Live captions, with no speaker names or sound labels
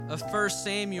of 1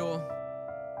 Samuel.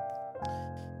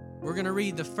 We're going to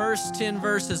read the first 10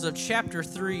 verses of chapter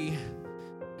 3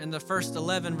 and the first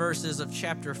 11 verses of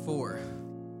chapter 4.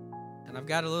 And I've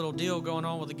got a little deal going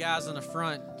on with the guys in the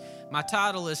front. My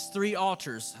title is Three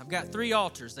Altars. I've got three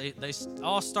altars. They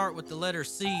all start with the letter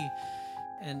C.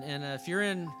 And if you're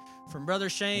in from Brother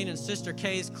Shane and Sister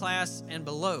Kay's class and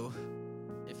below,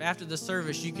 if after the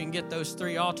service you can get those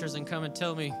three altars and come and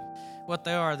tell me what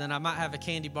they are, then I might have a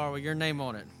candy bar with your name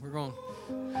on it. We're going.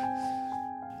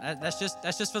 That's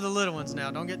just for the little ones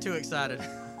now. Don't get too excited.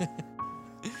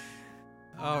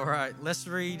 All right, let's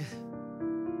read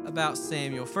about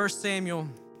Samuel. 1 Samuel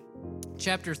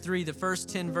chapter 3, the first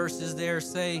 10 verses there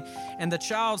say, "And the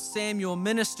child Samuel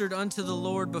ministered unto the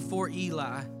Lord before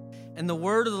Eli. And the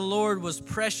word of the Lord was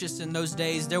precious in those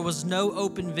days. There was no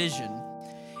open vision.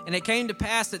 And it came to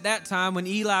pass at that time when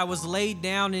Eli was laid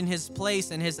down in his place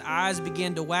and his eyes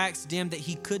began to wax dim that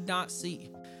he could not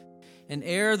see. And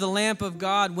ere the lamp of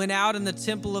God went out in the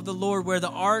temple of the Lord where the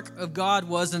ark of God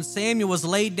was, and Samuel was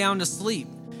laid down to sleep.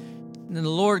 And then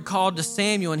the Lord called to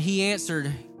Samuel, and he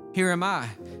answered, Here am I.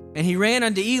 And he ran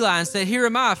unto Eli and said, Here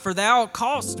am I, for thou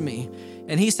callest me.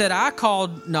 And he said, I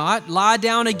called not, lie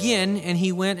down again. And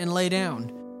he went and lay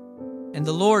down. And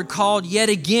the Lord called yet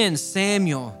again,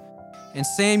 Samuel. And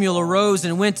Samuel arose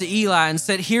and went to Eli and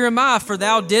said, Here am I, for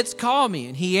thou didst call me.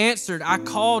 And he answered, I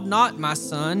called not, my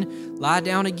son, lie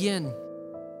down again.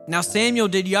 Now Samuel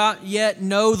did not yet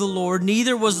know the Lord,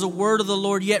 neither was the word of the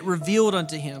Lord yet revealed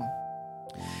unto him.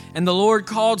 And the Lord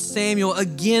called Samuel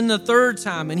again the third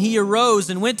time, and he arose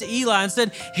and went to Eli and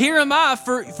said, Here am I,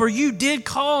 for you did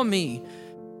call me.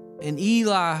 And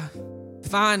Eli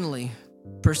finally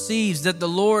perceives that the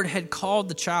Lord had called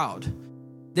the child.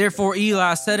 Therefore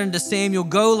Eli said unto Samuel,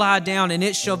 Go lie down, and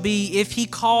it shall be, if he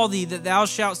call thee, that thou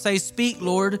shalt say, Speak,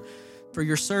 Lord, for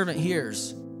your servant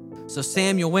hears. So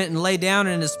Samuel went and lay down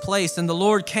in his place, and the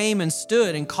Lord came and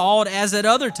stood and called as at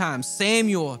other times,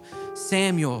 Samuel,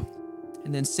 Samuel.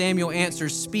 And then Samuel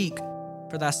answered, Speak,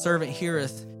 for thy servant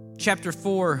heareth. Chapter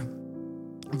 4,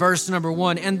 verse number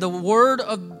 1. And the word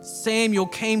of Samuel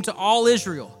came to all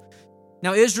Israel.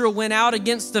 Now Israel went out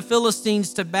against the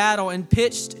Philistines to battle and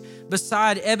pitched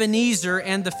beside Ebenezer,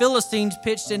 and the Philistines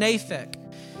pitched in Aphek.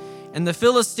 And the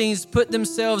Philistines put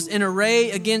themselves in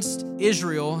array against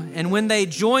Israel. And when they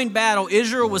joined battle,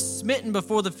 Israel was smitten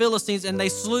before the Philistines, and they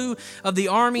slew of the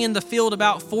army in the field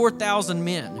about 4,000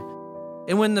 men.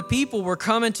 And when the people were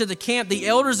come into the camp, the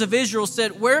elders of Israel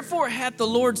said, Wherefore hath the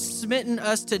Lord smitten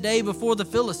us today before the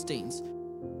Philistines?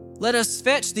 Let us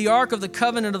fetch the ark of the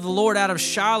covenant of the Lord out of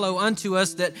Shiloh unto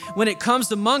us, that when it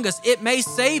comes among us, it may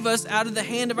save us out of the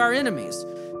hand of our enemies.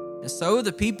 And so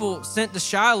the people sent to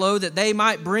Shiloh, that they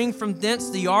might bring from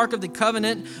thence the ark of the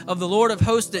covenant of the Lord of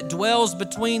hosts that dwells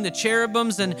between the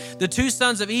cherubims. And the two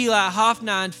sons of Eli,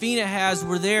 Hophni and Phinehas,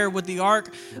 were there with the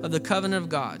ark of the covenant of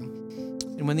God.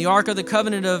 And when the ark of the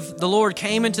covenant of the Lord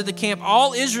came into the camp,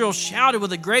 all Israel shouted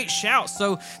with a great shout,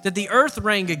 so that the earth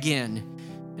rang again.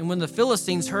 And when the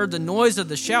Philistines heard the noise of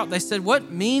the shout, they said,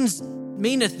 What meaneth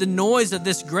the noise of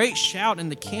this great shout in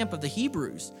the camp of the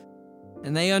Hebrews?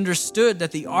 And they understood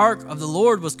that the ark of the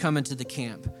Lord was come into the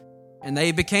camp. And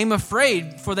they became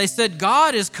afraid, for they said,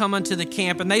 God is come unto the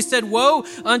camp. And they said, Woe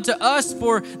unto us,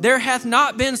 for there hath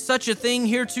not been such a thing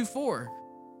heretofore.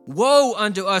 Woe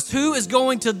unto us! Who is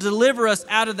going to deliver us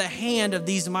out of the hand of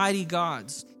these mighty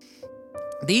gods?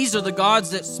 These are the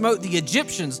gods that smote the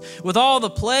Egyptians with all the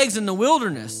plagues in the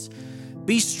wilderness.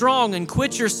 Be strong and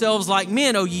quit yourselves like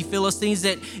men, O ye Philistines,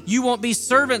 that you won't be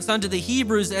servants unto the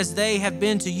Hebrews as they have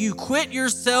been to you. Quit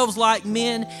yourselves like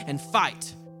men and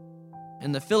fight.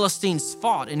 And the Philistines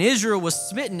fought, and Israel was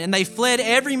smitten, and they fled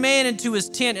every man into his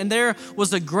tent, and there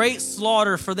was a great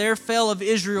slaughter, for there fell of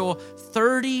Israel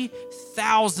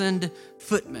 30,000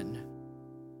 footmen.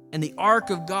 And the ark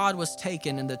of God was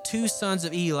taken, and the two sons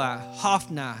of Eli,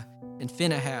 Hophni and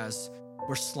Phinehas,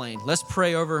 were slain. Let's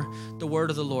pray over the word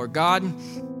of the Lord. God,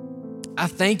 I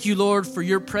thank you, Lord, for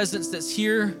your presence that's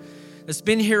here, that's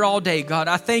been here all day. God,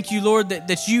 I thank you, Lord,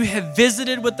 that you have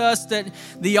visited with us, that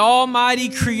the Almighty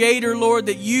Creator, Lord,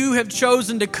 that you have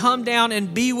chosen to come down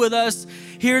and be with us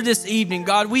here this evening.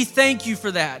 God, we thank you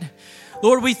for that.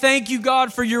 Lord, we thank you,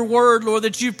 God, for your word, Lord,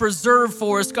 that you've preserved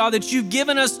for us, God, that you've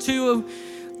given us to,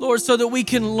 Lord, so that we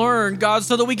can learn, God,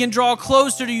 so that we can draw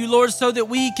closer to you, Lord, so that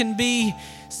we can be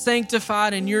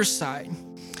sanctified in your sight.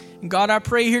 And God, I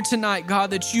pray here tonight,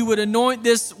 God, that you would anoint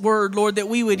this word, Lord, that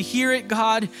we would hear it,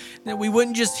 God, that we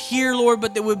wouldn't just hear, Lord,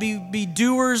 but that we would be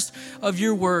doers of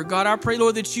your word. God, I pray,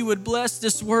 Lord, that you would bless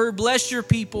this word, bless your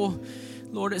people.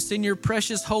 Lord, it's in your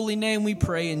precious holy name we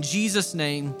pray. In Jesus'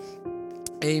 name,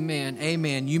 Amen.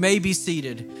 Amen. You may be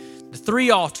seated. The three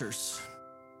altars.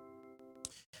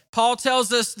 Paul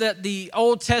tells us that the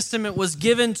Old Testament was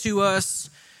given to us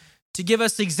to give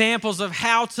us examples of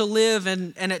how to live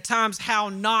and at times how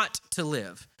not to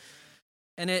live.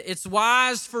 And it's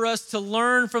wise for us to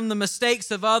learn from the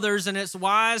mistakes of others, and it's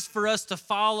wise for us to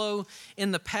follow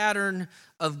in the pattern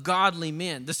of godly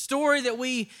men. The story that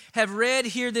we have read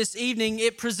here this evening,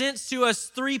 it presents to us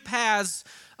three paths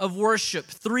of worship,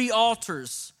 three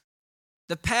altars.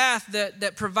 The path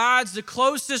that provides the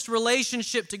closest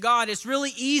relationship to God. It's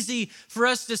really easy for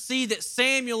us to see that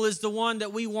Samuel is the one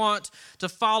that we want to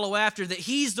follow after, that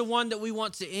he's the one that we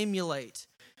want to emulate.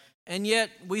 And yet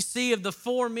we see of the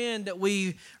four men that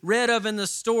we read of in the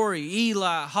story,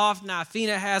 Eli, Hophni,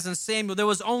 Phinehas, and Samuel, there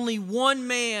was only one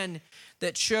man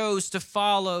that chose to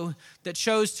follow, that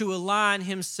chose to align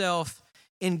himself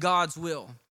in God's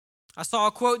will. I saw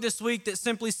a quote this week that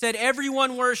simply said,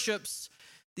 everyone worships.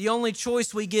 The only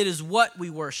choice we get is what we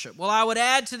worship. Well, I would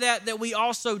add to that we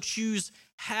also choose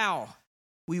how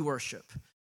we worship.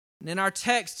 And in our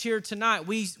text here tonight,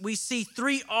 we see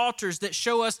three altars that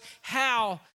show us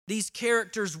how these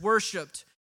characters worshiped,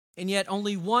 and yet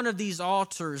only one of these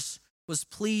altars was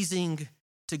pleasing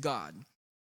to God.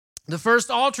 The first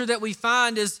altar that we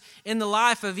find is in the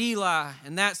life of Eli,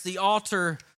 and that's the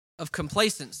altar of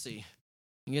complacency.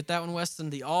 You get that one, Weston?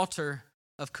 The altar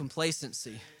of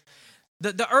complacency.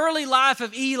 The early life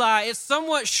of Eli is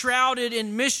somewhat shrouded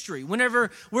in mystery. Whenever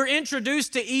we're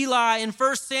introduced to Eli in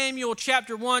 1 Samuel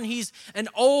chapter 1, he's an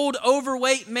old,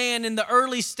 overweight man in the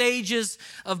early stages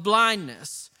of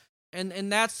blindness.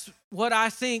 And that's what I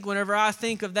think whenever I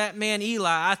think of that man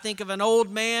Eli. I think of an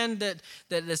old man that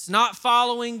is not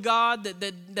following God,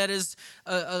 that is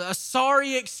a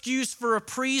sorry excuse for a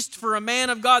priest, for a man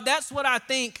of God. That's what I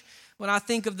think when I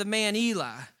think of the man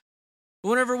Eli.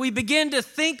 Whenever we begin to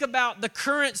think about the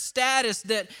current status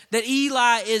that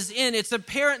Eli is in, it's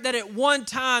apparent that at one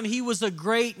time he was a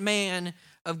great man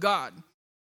of God.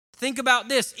 Think about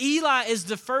this. Eli is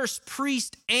the first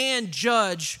priest and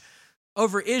judge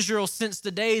over Israel since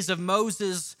the days of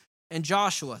Moses and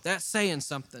Joshua. That's saying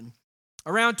something.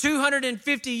 Around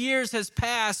 250 years has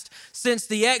passed since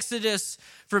the Exodus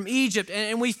from Egypt,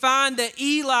 and we find that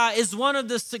Eli is one of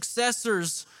the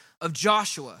successors of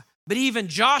Joshua. But even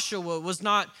Joshua was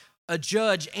not a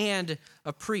judge and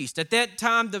a priest. At that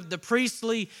time, the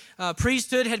priestly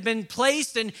priesthood had been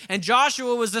placed, and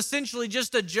Joshua was essentially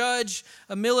just a judge,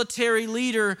 a military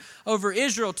leader over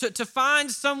Israel. To find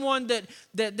someone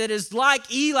that is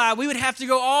like Eli, we would have to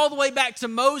go all the way back to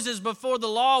Moses before the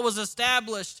law was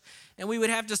established, and we would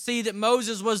have to see that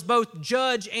Moses was both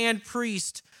judge and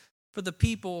priest for the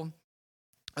people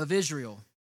of Israel.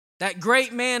 That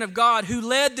great man of God who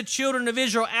led the children of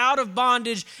Israel out of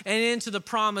bondage and into the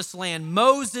promised land.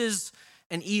 Moses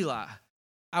and Eli.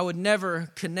 I would never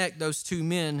connect those two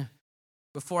men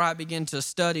before I begin to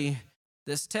study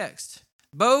this text.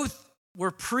 Both were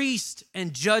priests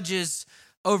and judges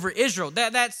over Israel.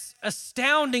 That's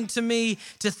astounding to me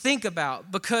to think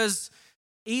about, because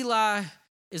Eli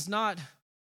he's not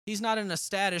in a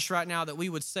status right now that we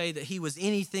would say that he was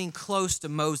anything close to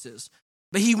Moses.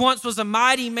 But he once was a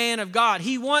mighty man of God.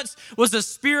 He once was a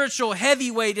spiritual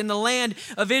heavyweight in the land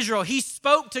of Israel. He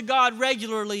spoke to God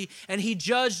regularly, and he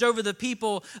judged over the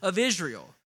people of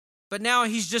Israel. But now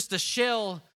he's just a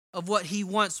shell of what he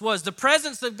once was. The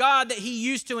presence of God that he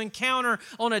used to encounter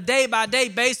on a day-by-day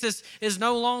basis is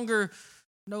no longer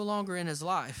in his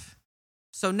life.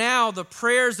 So now the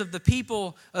prayers of the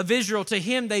people of Israel, to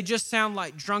him, they just sound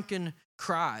like drunken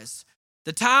cries.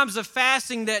 The times of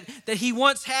fasting that he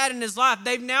once had in his life,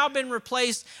 they've now been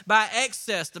replaced by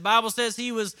excess. The Bible says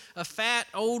he was a fat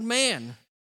old man.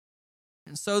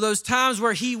 And so those times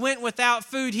where he went without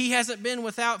food, he hasn't been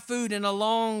without food in a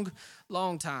long,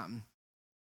 long time.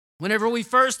 Whenever we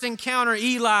first encounter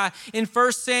Eli in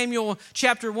 1 Samuel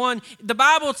chapter 1, the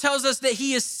Bible tells us that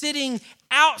he is sitting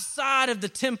outside of the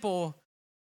temple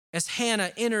as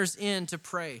Hannah enters in to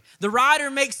pray. The writer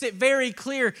makes it very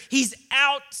clear he's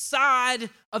outside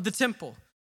of the temple.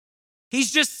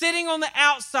 He's just sitting on the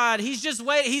outside. He's just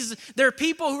waiting. There are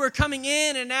people who are coming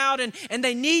in and out, and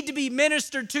they need to be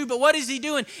ministered to, but what is he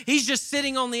doing? He's just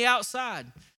sitting on the outside.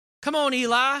 Come on,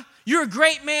 Eli. You're a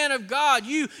great man of God.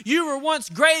 You were once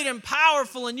great and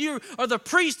powerful, and you are the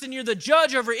priest, and you're the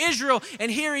judge over Israel, and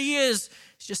here he is.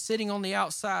 He's just sitting on the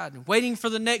outside, waiting for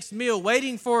the next meal,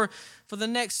 waiting for the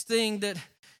next thing that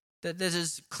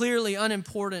is clearly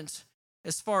unimportant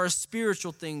as far as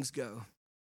spiritual things go.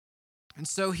 And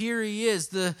so here he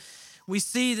is. We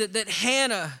see that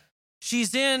Hannah,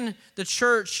 she's in the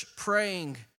church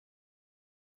praying.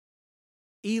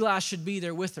 Eli should be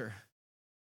there with her.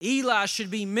 Eli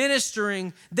should be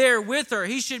ministering there with her.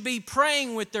 He should be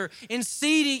praying with her,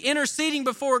 interceding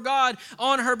before God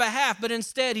on her behalf. But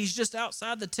instead, he's just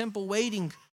outside the temple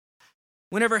waiting.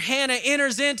 Whenever Hannah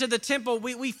enters into the temple,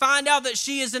 we find out that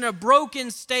she is in a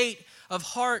broken state of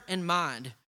heart and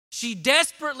mind. She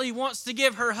desperately wants to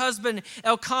give her husband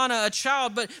Elkanah a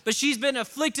child, but she's been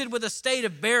afflicted with a state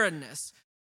of barrenness.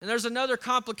 And there's another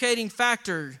complicating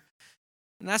factor.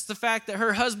 And that's the fact that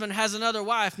her husband has another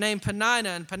wife named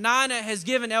Peninnah. And Peninnah has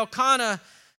given Elkanah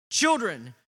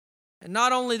children. And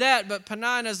not only that, but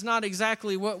Peninnah is not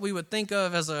exactly what we would think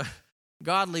of as a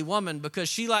godly woman, because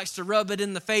she likes to rub it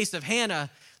in the face of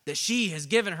Hannah that she has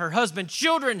given her husband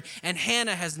children and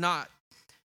Hannah has not.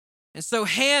 And so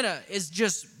Hannah is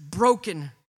just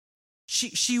broken.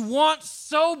 She wants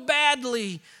so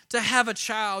badly to have a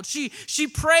child. She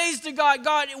prays to God,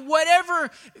 God,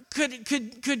 whatever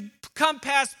could come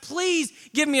past, please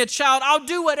give me a child. I'll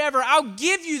do whatever. I'll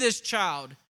give you this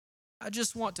child. I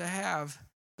just want to have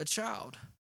a child.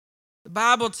 The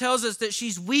Bible tells us that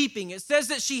she's weeping. It says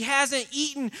that she hasn't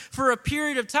eaten for a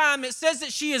period of time. It says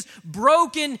that she is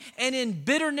broken and in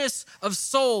bitterness of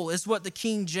soul, is what the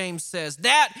King James says.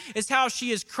 That is how she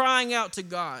is crying out to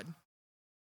God.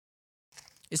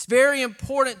 It's very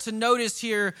important to notice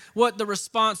here what the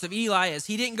response of Eli is.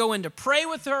 He didn't go in to pray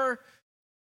with her.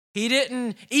 He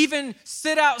didn't even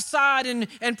sit outside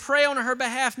and pray on her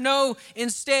behalf. No,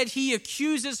 instead, he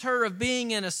accuses her of being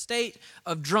in a state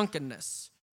of drunkenness.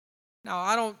 Now,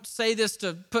 I don't say this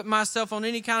to put myself on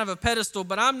any kind of a pedestal,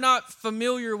 but I'm not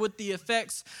familiar with the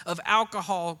effects of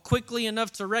alcohol quickly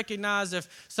enough to recognize if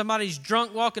somebody's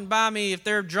drunk walking by me, if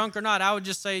they're drunk or not. I would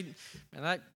just say,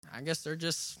 man, I guess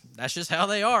that's just how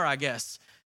they are, I guess.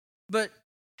 But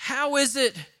how is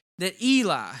it that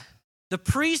Eli, the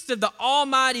priest of the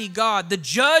Almighty God, the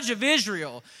judge of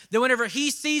Israel, that whenever he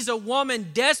sees a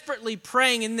woman desperately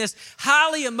praying in this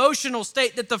highly emotional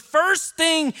state, that the first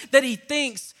thing that he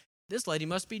thinks, this lady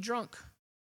must be drunk?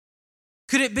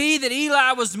 Could it be that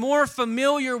Eli was more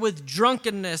familiar with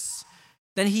drunkenness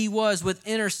than he was with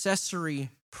intercessory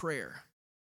prayer?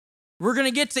 We're going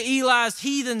to get to Eli's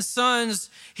heathen sons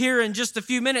here in just a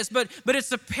few minutes, but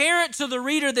it's apparent to the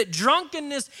reader that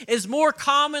drunkenness is more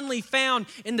commonly found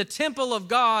in the temple of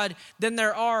God than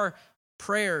there are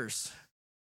prayers.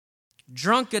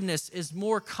 Drunkenness is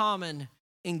more common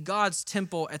in God's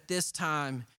temple at this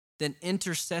time than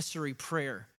intercessory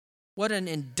prayer. What an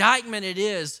indictment it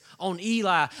is on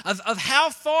Eli of how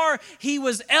far he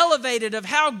was elevated, of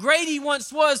how great he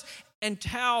once was, and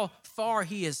how far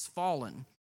he has fallen.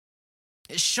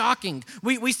 It's shocking.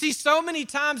 We see so many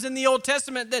times in the Old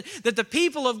Testament that the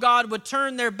people of God would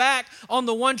turn their back on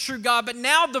the one true God, but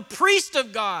now the priest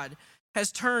of God has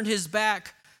turned his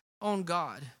back on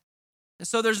God. And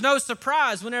so there's no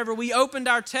surprise whenever we opened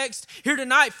our text here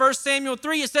tonight, 1 Samuel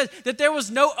 3, it says that there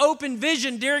was no open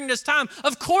vision during this time.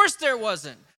 Of course there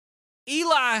wasn't.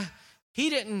 Eli, he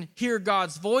didn't hear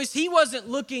God's voice. He wasn't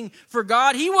looking for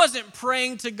God. He wasn't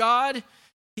praying to God.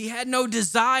 He had no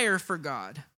desire for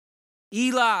God.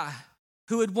 Eli,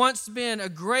 who had once been a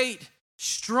great,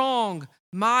 strong,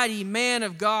 mighty man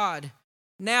of God,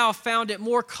 now found it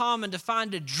more common to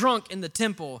find a drunk in the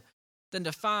temple than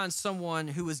to find someone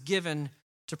who was given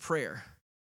to prayer.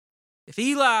 If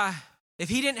Eli, if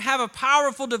he didn't have a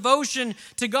powerful devotion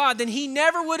to God, then he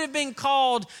never would have been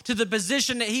called to the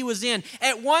position that he was in.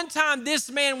 At one time, this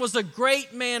man was a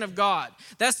great man of God.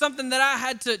 That's something that I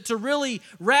had to really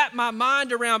wrap my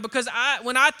mind around, because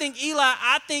when I think Eli,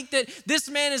 I think that this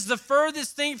man is the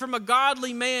furthest thing from a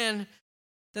godly man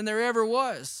than there ever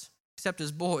was, except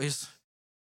his boys.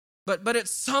 But at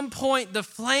some point, the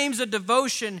flames of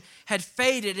devotion had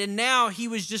faded, and now he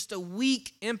was just a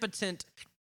weak, impotent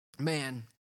man.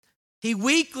 He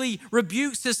weakly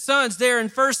rebukes his sons there in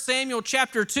 1 Samuel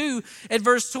chapter 2 at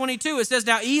verse 22. It says,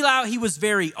 now Eli, he was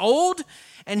very old,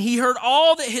 and he heard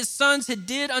all that his sons had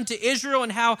did unto Israel,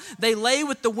 and how they lay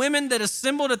with the women that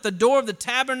assembled at the door of the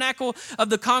tabernacle of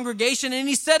the congregation. And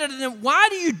he said unto them, why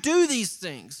do you do these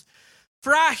things?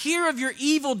 For I hear of your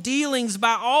evil dealings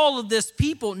by all of this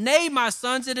people. Nay, my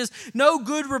sons, it is no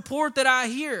good report that I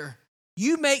hear.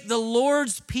 You make the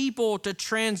Lord's people to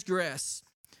transgress.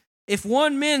 If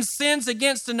one man sins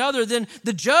against another, then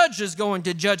the judge is going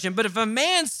to judge him. But if a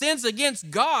man sins against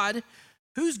God,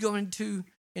 who's going to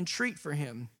entreat for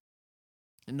him?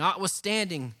 And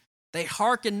notwithstanding, they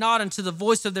hearkened not unto the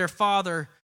voice of their father,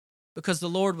 because the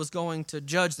Lord was going to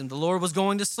judge them. The Lord was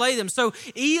going to slay them. So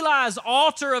Eli's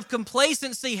altar of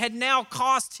complacency had now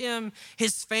cost him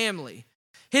his family.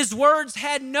 His words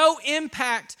had no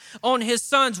impact on his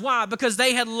sons. Why? Because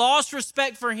they had lost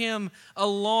respect for him a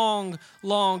long,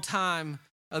 long time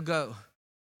ago.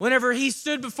 Whenever he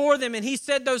stood before them and he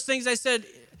said those things, they said,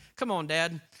 come on,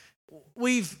 Dad.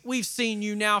 We've seen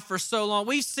you now for so long.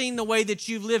 We've seen the way that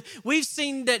you've lived. We've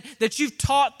seen that you've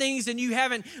taught things and you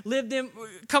haven't lived them.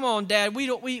 Come on, Dad.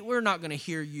 We're not going to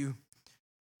hear you.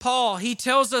 Paul, he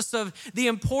tells us of the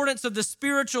importance of the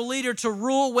spiritual leader to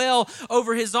rule well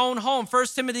over his own home. 1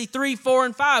 Timothy 3, 4,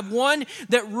 and 5. One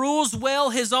that rules well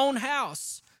his own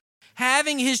house,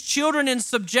 having his children in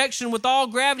subjection with all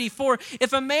gravity. For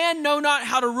if a man know not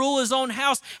how to rule his own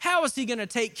house, how is he going to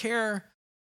take care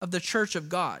of the church of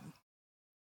God?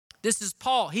 This is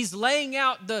Paul. He's laying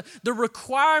out the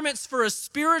requirements for a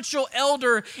spiritual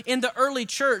elder in the early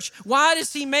church. Why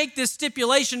does he make this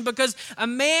stipulation? Because a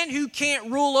man who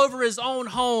can't rule over his own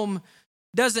home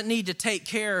doesn't need to take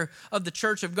care of the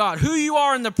church of God. Who you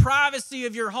are in the privacy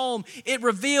of your home, it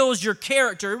reveals your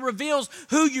character. It reveals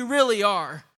who you really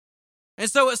are. And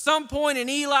so at some point in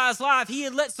Eli's life, he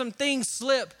had let some things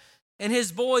slip, and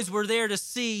his boys were there to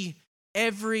see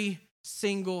every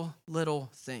single little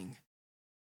thing.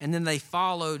 And then they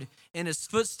followed in his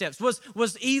footsteps.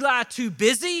 Was Eli too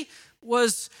busy?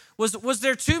 Was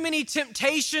there too many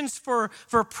temptations for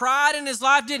pride in his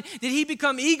life? Did he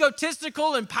become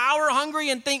egotistical and power hungry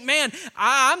and think, man,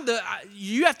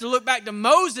 you have to look back to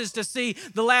Moses to see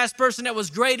the last person that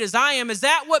was great as I am? Is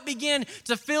that what began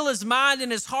to fill his mind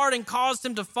and his heart and caused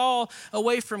him to fall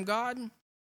away from God?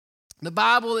 The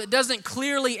Bible, it doesn't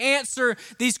clearly answer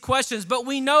these questions, but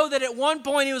we know that at one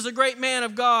point he was a great man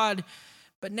of God,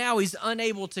 but now he's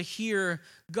unable to hear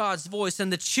God's voice.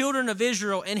 And the children of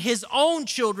Israel and his own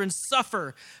children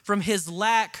suffer from his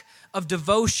lack of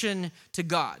devotion to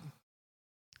God.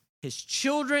 His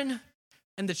children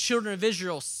and the children of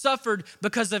Israel suffered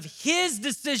because of his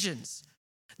decisions,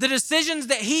 the decisions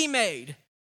that he made.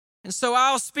 And so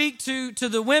I'll speak to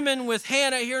the women with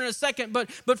Hannah here in a second,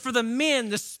 but for the men,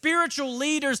 the spiritual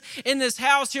leaders in this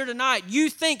house here tonight,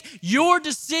 you think your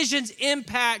decisions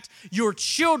impact your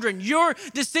children. Your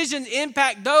decisions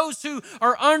impact those who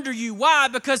are under you. Why?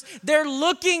 Because they're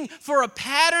looking for a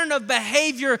pattern of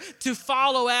behavior to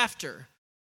follow after.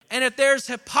 And if there's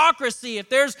hypocrisy,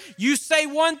 if you say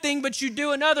one thing but you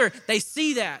do another, they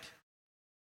see that.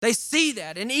 They see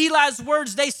that. In Eli's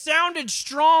words, they sounded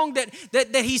strong that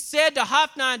he said to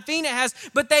Hophni and Phinehas,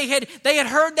 but they had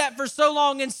heard that for so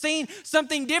long and seen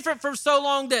something different for so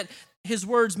long that his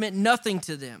words meant nothing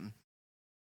to them.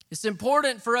 It's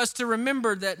important for us to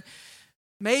remember that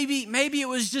maybe it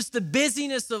was just the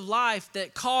busyness of life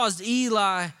that caused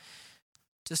Eli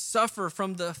to suffer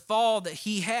from the fall that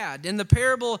he had. In the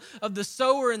parable of the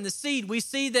sower and the seed, we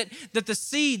see that the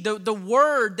seed, the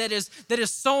word that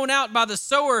is sown out by the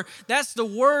sower, that's the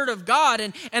word of God.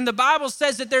 And the Bible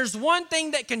says that there's one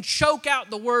thing that can choke out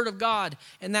the word of God,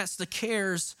 and that's the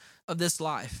cares of this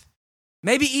life.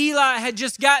 Maybe Eli had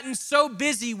just gotten so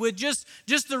busy with just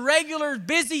the regular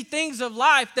busy things of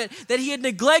life that he had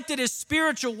neglected his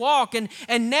spiritual walk. And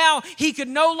now he could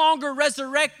no longer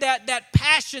resurrect that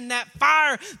passion, that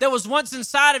fire that was once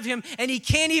inside of him. And he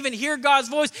can't even hear God's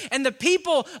voice. And the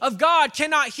people of God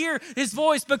cannot hear his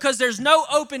voice because there's no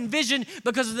open vision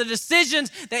because of the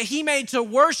decisions that he made to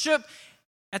worship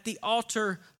at the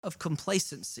altar of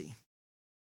complacency.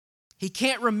 He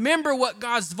can't remember what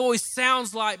God's voice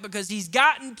sounds like because he's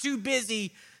gotten too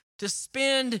busy to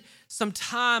spend some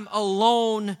time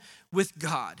alone with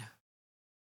God.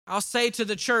 I'll say to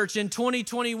the church in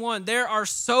 2021, there are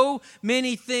so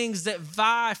many things that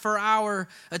vie for our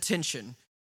attention.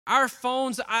 Our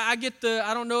phones, I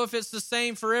don't know if it's the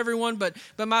same for everyone, but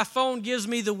my phone gives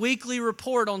me the weekly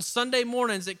report on Sunday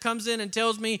mornings. It comes in and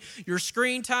tells me your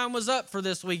screen time was up for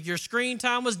this week. Your screen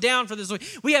time was down for this week.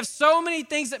 We have so many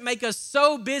things that make us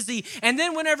so busy. And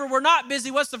then whenever we're not busy,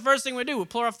 what's the first thing we do? We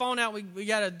pull our phone out. We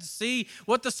got to see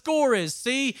what the score is.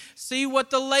 See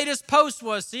what the latest post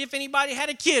was. See if anybody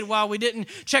had a kid while we didn't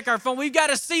check our phone. We've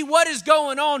got to see what is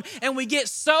going on. And we get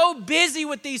so busy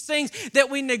with these things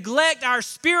that we neglect our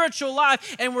spiritual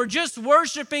life, and we're just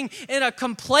worshiping in a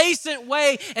complacent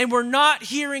way, and we're not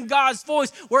hearing God's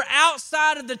voice. We're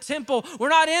outside of the temple. We're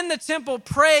not in the temple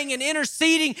praying and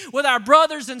interceding with our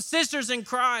brothers and sisters in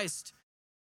Christ.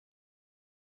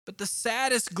 But the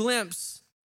saddest glimpse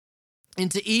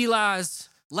into Eli's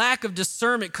lack of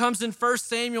discernment comes in 1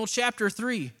 Samuel chapter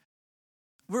 3.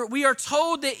 We are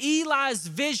told that Eli's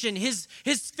vision, his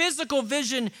physical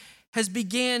vision, has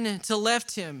begun to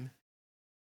left him.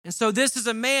 And so this is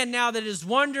a man now that is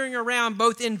wandering around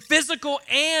both in physical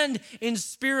and in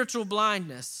spiritual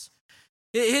blindness.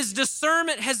 His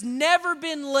discernment has never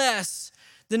been less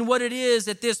than what it is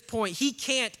at this point. He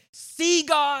can't see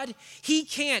God. He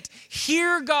can't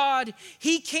hear God.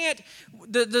 He can't,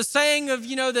 the saying of,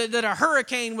 that a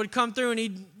hurricane would come through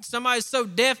and somebody's so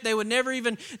deaf they would never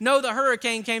even know the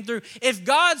hurricane came through. If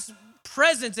God's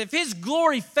presence, if his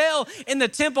glory fell in the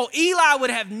temple, Eli would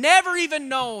have never even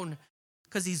known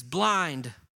because he's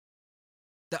blind.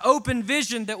 The open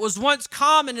vision that was once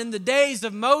common in the days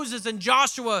of Moses and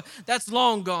Joshua, that's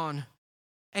long gone.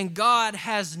 And God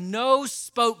has no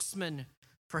spokesman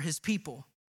for his people.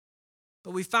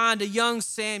 But we find a young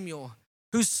Samuel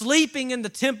who's sleeping in the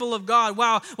temple of God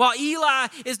while Eli,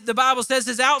 the Bible says,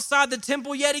 is outside the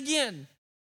temple yet again.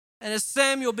 And as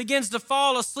Samuel begins to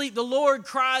fall asleep, the Lord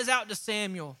cries out to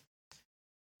Samuel.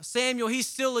 Samuel, he's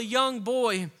still a young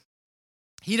boy.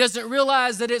 He doesn't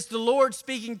realize that it's the Lord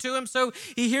speaking to him, so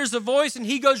he hears a voice and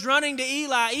he goes running to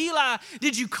Eli. Eli,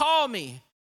 did you call me?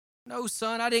 No,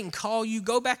 son, I didn't call you.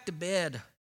 Go back to bed.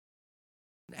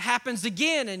 It happens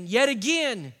again and yet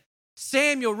again.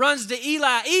 Samuel runs to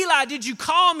Eli. Eli, did you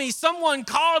call me? Someone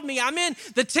called me. I'm in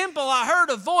the temple. I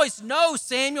heard a voice. No,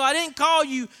 Samuel, I didn't call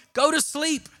you. Go to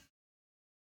sleep.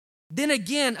 Then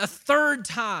again, a third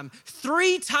time,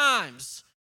 3 times.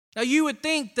 Now you would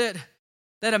think that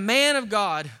a man of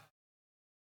God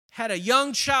had a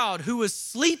young child who was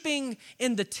sleeping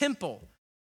in the temple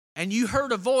and you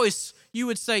heard a voice, you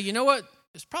would say, you know what?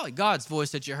 It's probably God's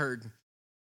voice that you heard.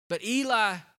 But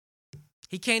Eli,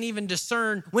 he can't even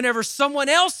discern whenever someone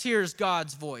else hears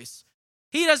God's voice.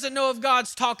 He doesn't know if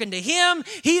God's talking to him.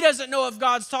 He doesn't know if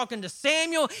God's talking to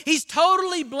Samuel. He's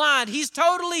totally blind. He's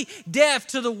totally deaf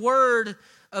to the word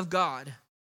of God.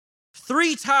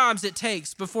 3 times it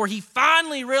takes before he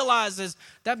finally realizes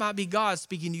that might be God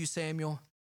speaking to you, Samuel.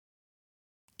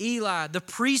 Eli, the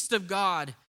priest of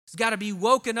God, has got to be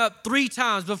woken up 3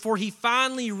 times before he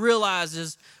finally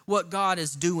realizes what God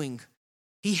is doing.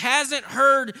 He hasn't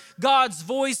heard God's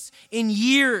voice in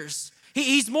years.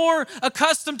 He's more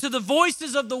accustomed to the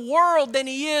voices of the world than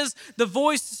he is the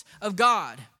voice of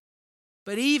God.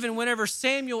 But even whenever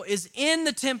Samuel is in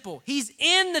the temple, he's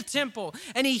in the temple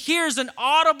and he hears an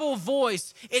audible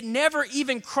voice, it never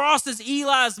even crosses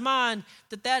Eli's mind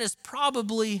that is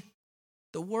probably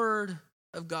the word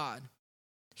of God.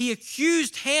 He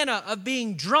accused Hannah of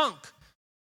being drunk,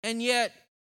 and yet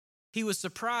he was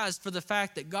surprised for the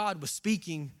fact that God was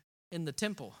speaking in the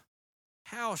temple.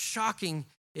 How shocking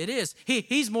it is.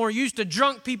 He's more used to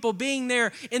drunk people being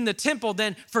there in the temple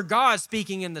than for God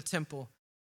speaking in the temple.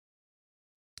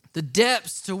 The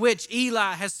depths to which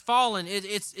Eli has fallen,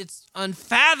 it's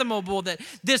unfathomable that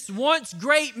this once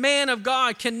great man of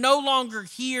God can no longer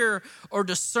hear or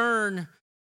discern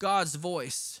God's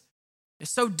voice.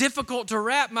 It's so difficult to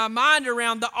wrap my mind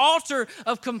around. The altar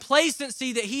of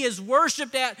complacency that he has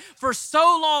worshiped at for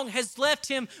so long has left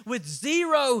him with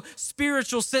 0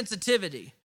 spiritual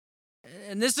sensitivity.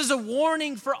 And this is a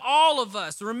warning for all of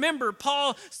us. Remember,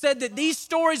 Paul said that these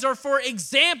stories are for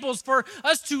examples, for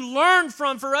us to learn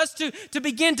from, for us to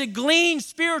begin to glean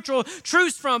spiritual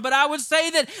truths from. But I would say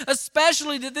that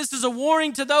especially that this is a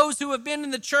warning to those who have been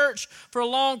in the church for a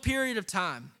long period of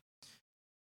time.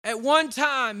 At one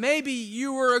time, maybe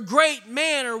you were a great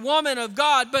man or woman of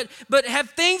God, but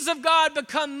have things of God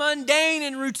become mundane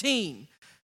and routine?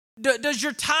 Does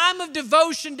your time of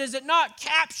devotion, does it not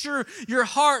capture your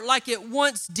heart like it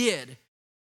once did?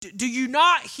 Do you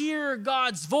not hear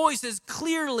God's voice as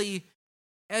clearly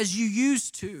as you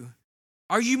used to?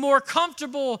 Are you more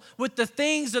comfortable with the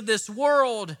things of this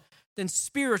world than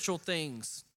spiritual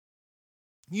things?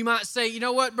 You might say, you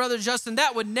know what, Brother Justin,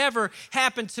 that would never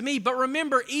happen to me. But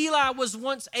remember, Eli was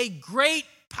once a great,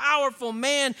 powerful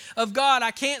man of God.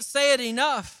 I can't say it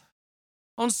enough.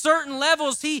 On certain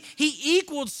levels, he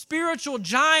equaled spiritual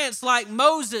giants like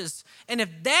Moses. And if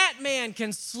that man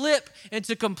can slip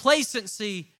into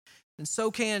complacency, then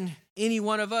so can any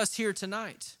one of us here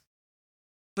tonight.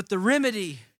 But the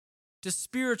remedy to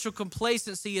spiritual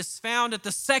complacency is found at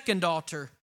the second altar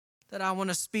that I want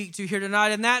to speak to here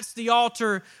tonight, and that's the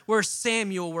altar where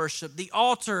Samuel worshiped, the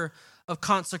altar of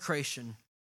consecration.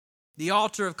 The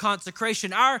altar of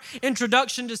consecration. Our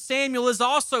introduction to Samuel is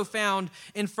also found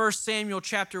in 1 Samuel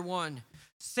chapter 1.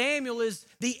 Samuel is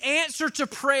the answer to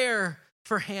prayer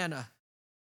for Hannah.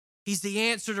 He's the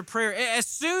answer to prayer. As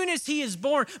soon as he is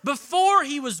born, before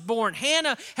he was born,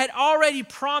 Hannah had already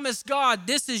promised God,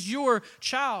 this is your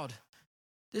child.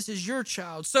 This is your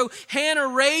child. So Hannah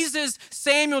raises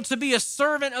Samuel to be a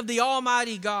servant of the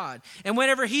Almighty God. And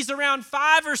whenever he's around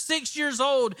 5 or 6 years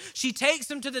old, she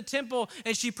takes him to the temple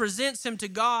and she presents him to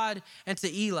God and to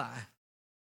Eli.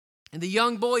 And the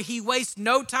young boy, he wastes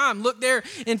no time. Look there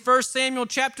in 1 Samuel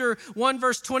chapter 1,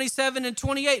 verse 27 and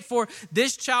 28. For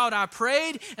this child I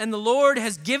prayed, and the Lord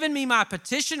has given me my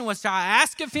petition, which I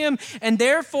ask of him, and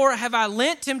therefore have I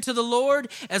lent him to the Lord.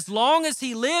 As long as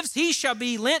he lives, he shall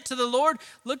be lent to the Lord.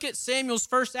 Look at Samuel's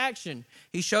first action.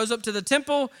 He shows up to the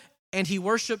temple, and he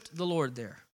worshiped the Lord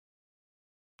there.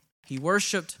 He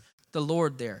worshiped the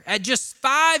Lord there. At just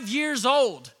 5 years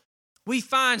old, we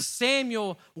find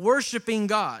Samuel worshiping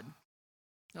God.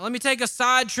 Now, let me take a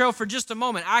side trail for just a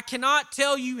moment. I cannot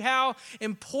tell you how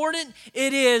important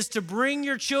it is to bring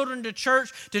your children to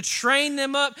church, to train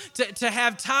them up, to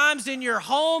have times in your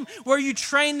home where you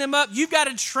train them up. You've got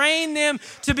to train them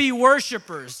to be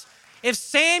worshipers. If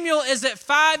Samuel is at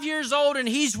 5 years old and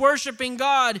he's worshiping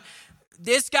God,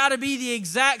 it's got to be the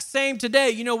exact same today.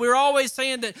 You know, we're always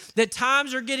saying that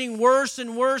times are getting worse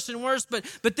and worse and worse,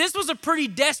 but this was a pretty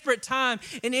desperate time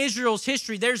in Israel's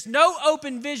history. There's no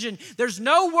open vision. There's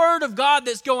no word of God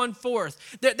that's going forth.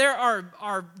 There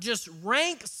are just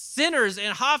rank sinners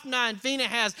in Hophni and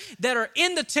Phinehas that are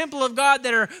in the temple of God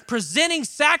that are presenting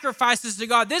sacrifices to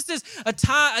God. This is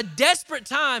a desperate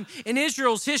time in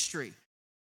Israel's history.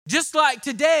 Just like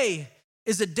today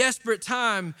is a desperate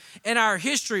time in our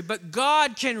history, but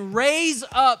God can raise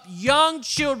up young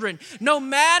children no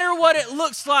matter what it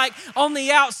looks like on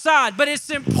the outside. But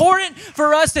it's important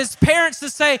for us as parents to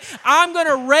say, I'm going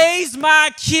to raise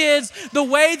my kids the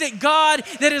way that God,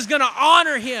 that is going to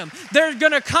honor him. They're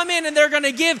going to come in and they're going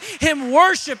to give him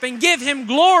worship and give him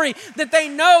glory, that they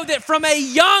know that from a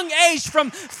young age,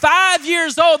 from 5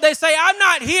 years old, they say, I'm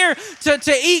not here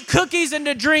to eat cookies and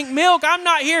to drink milk. I'm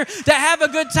not here to have a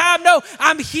good time. No,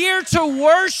 I'm here to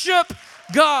worship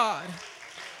God.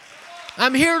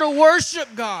 I'm here to worship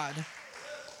God.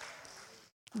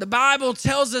 The Bible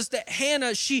tells us that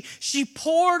Hannah, she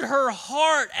poured her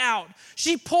heart out.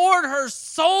 She poured her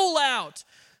soul out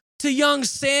to young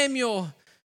Samuel.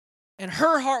 And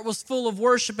her heart was full of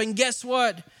worship. And guess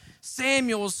what?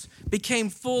 Samuel's became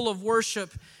full of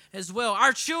worship as well.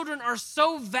 Our children are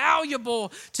so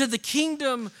valuable to the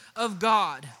kingdom of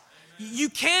God. You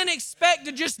can't expect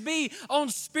to just be on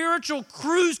spiritual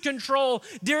cruise control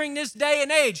during this day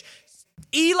and age.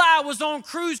 Eli was on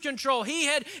cruise control. He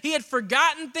had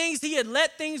forgotten things. He had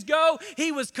let things go.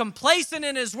 He was complacent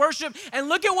in his worship. And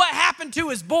look at what happened to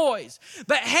his boys.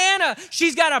 But Hannah,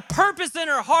 she's got a purpose in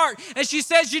her heart. And she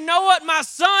says, you know what, my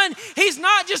son, he's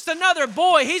not just another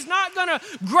boy. He's not going to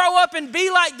grow up and be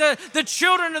like the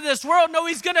children of this world. No,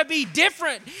 he's going to be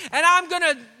different. And I'm going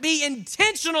to be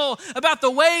intentional about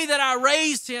the way that I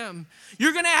raised him.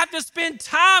 You're going to have to spend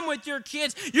time with your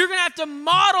kids. You're going to have to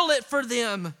model it for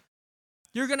them.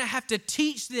 You're going to have to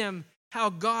teach them how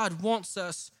God wants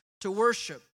us to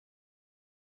worship.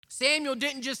 Samuel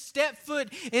didn't just step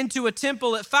foot into a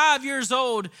temple at 5 years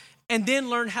old and then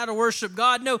learn how to worship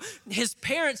God. No, his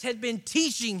parents had been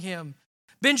teaching him,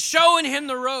 been showing him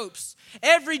the ropes.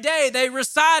 Every day they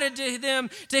recited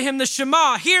to him the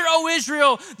Shema. Hear, O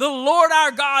Israel, the Lord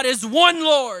our God is one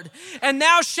Lord. And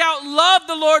thou shalt love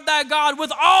the Lord thy God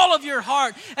with all of your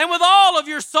heart and with all of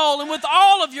your soul and with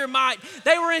all of your might.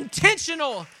 They were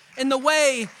intentional in the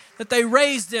way that they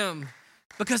raised them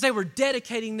because they were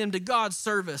dedicating them to God's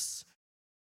service.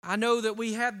 I know that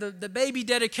we have the baby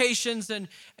dedications and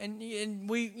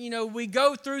we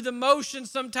go through the motions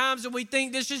sometimes and we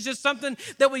think this is just something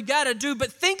that we got to do.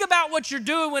 But think about what you're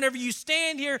doing whenever you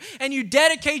stand here and you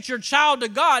dedicate your child to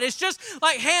God. It's just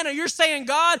like Hannah, you're saying,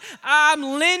 God, I'm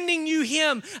lending you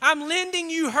him. I'm lending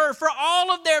you her for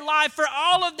all of their life, for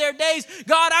all of their days.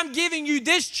 God, I'm giving you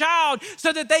this child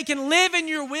so that they can live in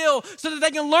your will, so that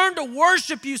they can learn to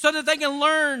worship you, so that they can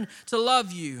learn to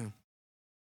love you.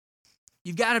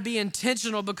 You've got to be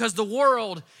intentional because the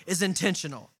world is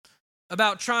intentional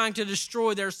about trying to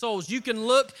destroy their souls. You can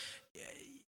look,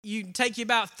 you can take you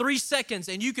about 3 seconds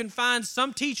and you can find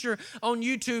some teacher on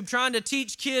YouTube trying to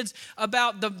teach kids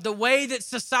about the way that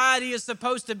society is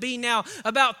supposed to be now,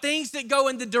 about things that go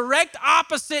in the direct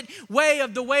opposite way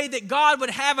of the way that God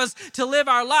would have us to live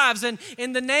our lives. And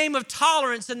in the name of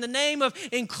tolerance, in the name of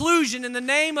inclusion, in the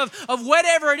name of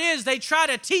whatever it is, they try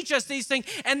to teach us these things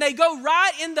and they go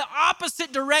right in the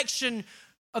opposite direction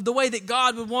of the way that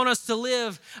God would want us to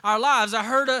live our lives. I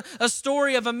heard a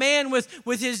story of a man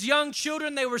with his young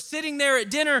children. They were sitting there at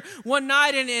dinner one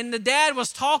night and the dad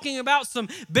was talking about some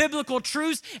biblical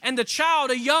truths. And the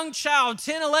child, a young child,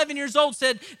 10, 11 years old,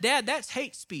 said, Dad, that's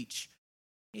hate speech.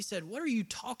 He said, what are you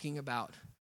talking about?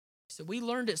 He said, we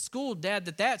learned at school, Dad,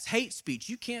 that's hate speech.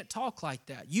 You can't talk like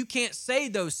that. You can't say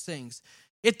those things.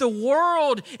 If the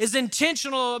world is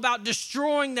intentional about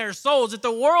destroying their souls, if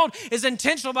the world is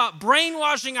intentional about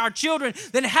brainwashing our children,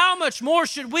 then how much more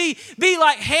should we be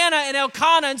like Hannah and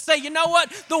Elkanah and say, you know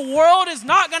what? The world is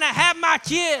not going to have my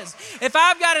kids. If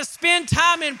I've got to spend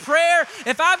time in prayer,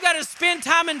 if I've got to spend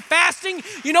time in fasting,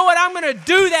 you know what? I'm going to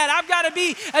do that. I've got to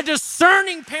be a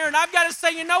discerning parent. I've got to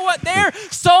say, you know what? Their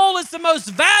soul is the most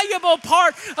valuable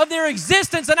part of their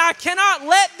existence, and I cannot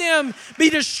let them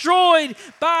be destroyed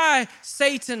by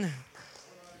Satan.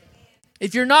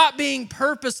 If you're not being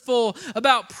purposeful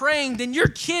about praying, then your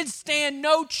kids stand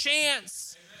no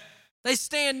chance. They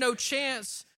stand no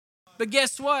chance. But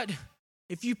guess what?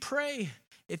 If you pray,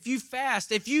 if you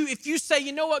fast, if you say,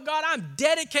 you know what, God, I'm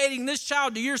dedicating this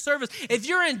child to your service, if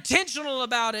you're intentional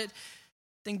about it,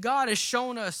 then God has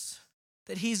shown us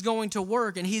that he's going to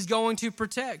work and he's going to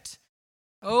protect.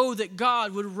 Oh, that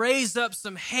God would raise up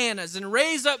some Hannahs and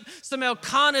raise up some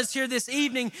Elkanahs here this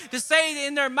evening to say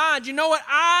in their mind, you know what?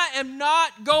 I am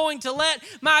not going to let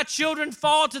my children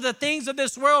fall to the things of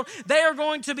this world. They are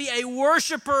going to be a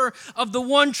worshiper of the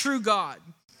one true God.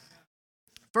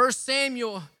 1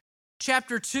 Samuel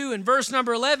chapter 2 and verse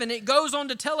number 11, it goes on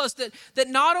to tell us that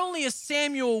not only is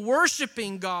Samuel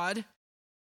worshiping God,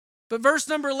 but verse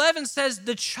number 11 says,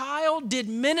 the child did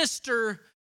minister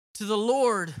to the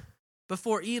Lord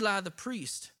before Eli the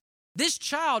priest. This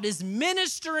child is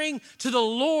ministering to the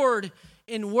Lord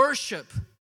in worship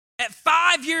at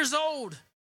 5 years old.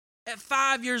 At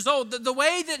 5 years old. The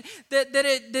way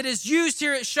that is used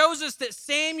here, it shows us that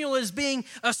Samuel is being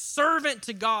a servant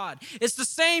to God. It's the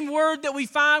same word that we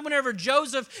find whenever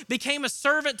Joseph became a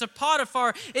servant to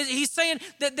Potiphar. He's saying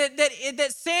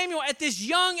that Samuel, at this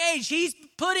young age, he's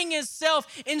putting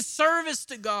himself in service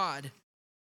to God.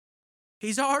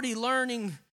 He's already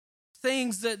learning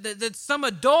things that some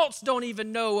adults don't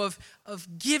even know of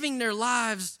giving their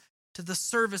lives to the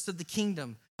service of the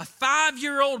kingdom. A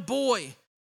 5-year-old boy,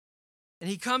 and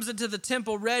he comes into the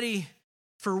temple ready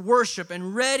for worship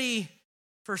and ready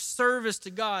for service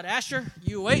to God. Asher,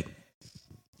 you wait.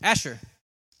 Asher,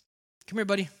 come here,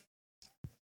 buddy.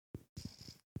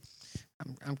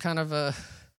 I'm kind of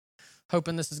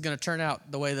hoping this is going to turn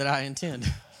out the way that I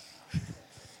intend.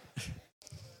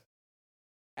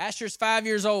 Asher's 5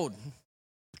 years old.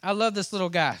 I love this little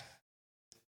guy.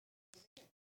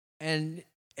 And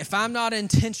if I'm not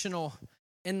intentional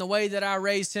in the way that I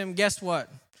raised him, guess what?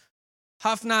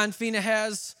 Hophni and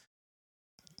Phinehas,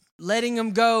 letting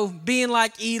him go, being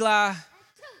like Eli,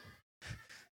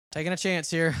 taking a chance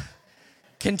here,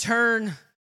 can turn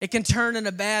in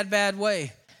a bad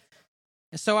way.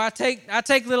 And so I take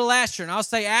little Asher and I'll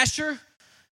say, Asher,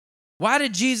 why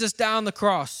did Jesus die on the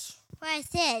cross? For our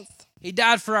sins. He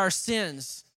died for our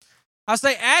sins. I'll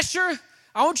say, Asher,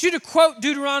 I want you to quote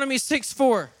Deuteronomy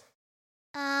 6:4.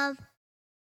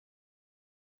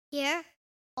 Hear,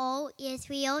 O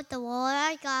Israel, the Lord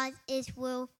our God is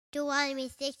will. Deuteronomy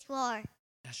 6:4.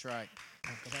 That's right.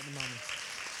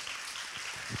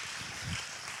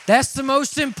 That's the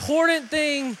most important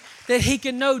thing that he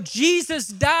can know. Jesus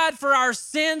died for our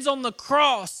sins on the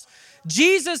cross.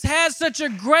 Jesus has such a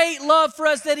great love for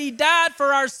us that he died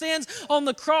for our sins on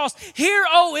the cross. Hear,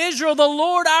 O Israel, the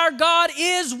Lord our God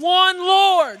is one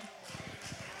Lord.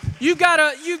 You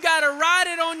gotta write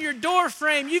it on your door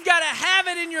frame. You've got to have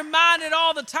it in your mind at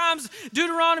all the times.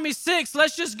 Deuteronomy 6.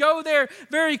 Let's just go there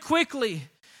very quickly.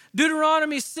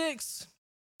 Deuteronomy 6.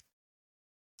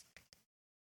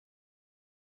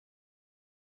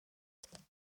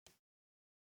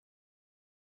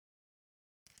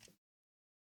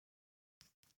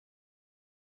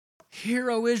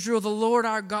 Hear, O Israel, the Lord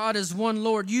our God is one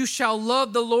Lord. You shall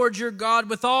love the Lord your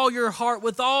God with all your heart,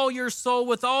 with all your soul,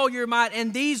 with all your might.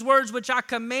 And these words which I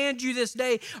command you this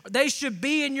day, they should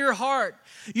be in your heart.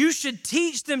 You should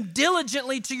teach them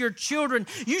diligently to your children.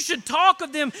 You should talk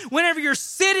of them whenever you're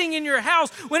sitting in your house,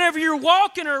 whenever you're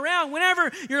walking around,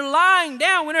 whenever you're lying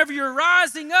down, whenever you're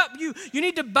rising up. You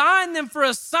need to bind them for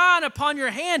a sign upon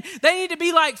your hand. They need to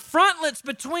be like frontlets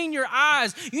between your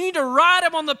eyes. You need to write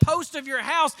them on the post of your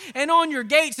house and on your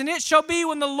gates. And it shall be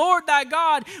when the Lord thy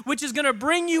God, which is going to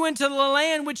bring you into the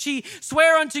land which he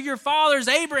sware unto your fathers,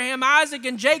 Abraham, Isaac,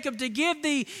 and Jacob, to give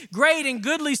thee great and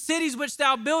goodly cities which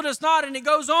thou buildest not. And it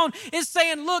goes on. It's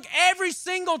saying, look, every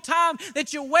single time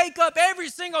that you wake up, every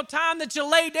single time that you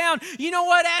lay down, you know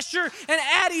what, Asher and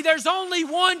Addie, there's only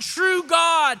one true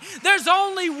God. There's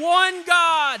only one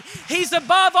God. He's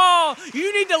above all.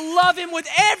 You need to love him with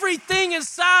everything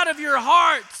inside of your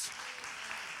heart.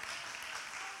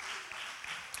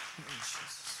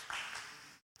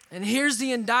 And here's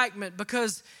the indictment,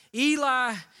 because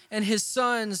Eli and his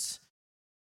sons,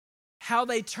 how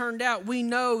they turned out, we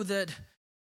know that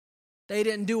they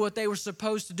didn't do what they were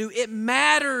supposed to do. It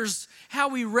matters how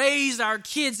we raise our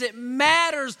kids. It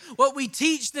matters what we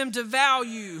teach them to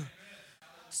value.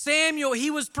 Samuel,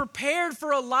 he was prepared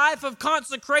for a life of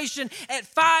consecration at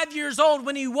 5 years old.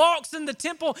 When he walks in the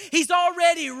temple, he's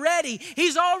already ready.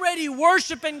 He's already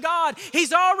worshiping God.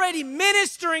 He's already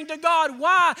ministering to God.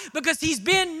 Why? Because he's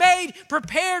been made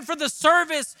prepared for the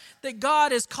service that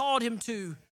God has called him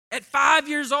to. At 5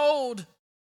 years old,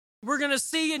 we're going to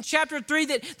see in chapter 3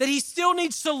 that he still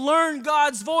needs to learn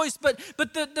God's voice, but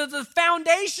the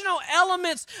foundational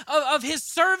elements of his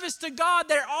service to God,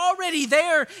 they're already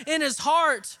there in his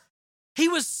heart. He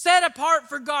was set apart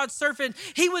for God's servant.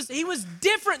 He was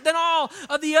different than all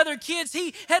of the other kids.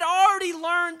 He had already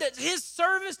learned that his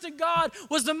service to God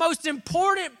was the most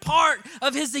important part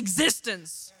of his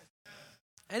existence.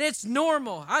 And it's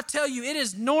normal. I tell you, it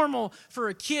is normal for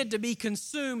a kid to be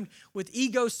consumed with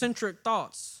egocentric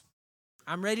thoughts.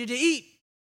 I'm ready to eat.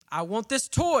 I want this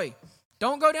toy.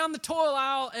 Don't go down the toy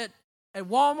aisle at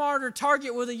Walmart or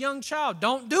Target with a young child.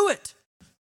 Don't do it.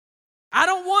 I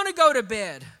don't want to go to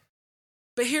bed.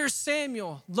 But here's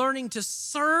Samuel learning to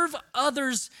serve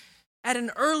others at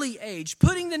an early age,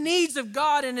 putting the needs of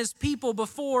God and his people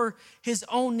before his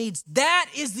own needs. That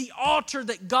is the altar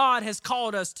that God has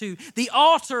called us to, the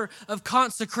altar of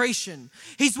consecration.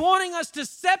 He's wanting us to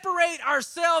separate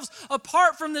ourselves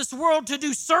apart from this world to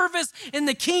do service in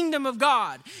the kingdom of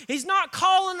God. He's not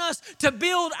calling us to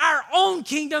build our own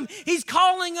kingdom. He's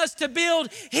calling us to build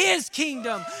his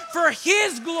kingdom for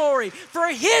his glory, for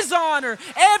his honor.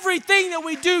 Everything that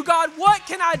we do, God, what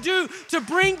can I do to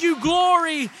bring you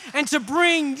glory and to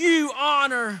bring you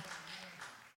honor?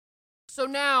 So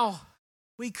now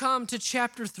we come to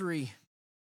chapter 3,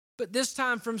 but this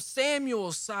time from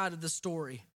Samuel's side of the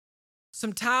story.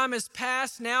 Some time has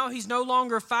passed now. He's no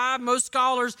longer 5. Most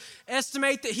scholars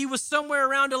estimate that he was somewhere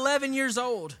around 11 years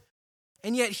old.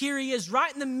 And yet here he is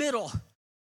right in the middle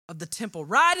of the temple,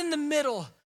 right in the middle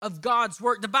of God's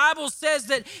work. The Bible says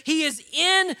that he is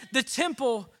in the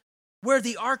temple where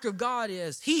the ark of God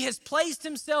is. He has placed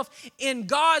himself in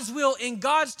God's will, in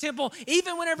God's temple.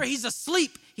 Even whenever he's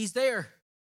asleep, he's there.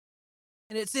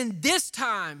 And it's in this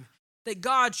time that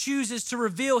God chooses to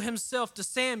reveal himself to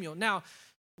Samuel. Now,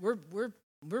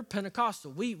 we're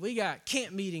Pentecostal. We got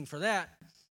camp meeting for that.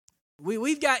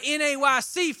 We've got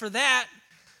NAYC for that.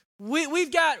 We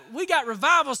got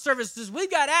revival services. We've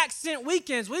got accent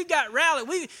weekends. We've got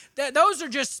rally. Those are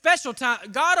just special times.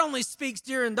 God only speaks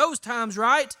during those times,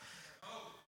 right?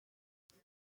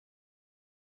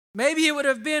 Maybe it would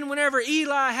have been whenever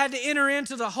Eli had to enter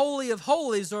into the Holy of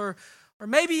Holies, or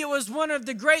maybe it was one of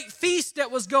the great feasts that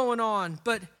was going on,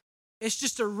 but it's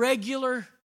just a regular,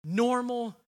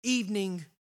 normal evening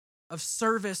of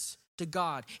service to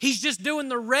God. He's just doing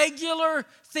the regular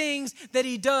things that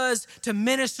he does to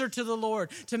minister to the Lord,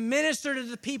 to minister to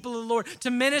the people of the Lord, to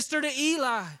minister to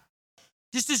Eli.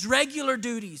 Just his regular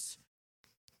duties.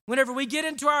 Whenever we get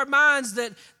into our minds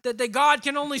that God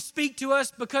can only speak to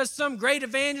us because some great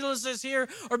evangelist is here,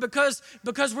 or because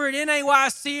we're at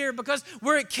NAYC, or because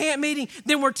we're at camp meeting,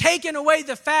 then we're taking away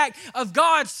the fact of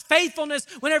God's faithfulness.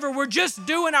 Whenever we're just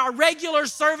doing our regular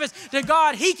service to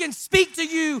God, he can speak to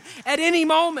you at any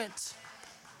moment.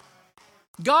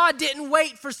 God didn't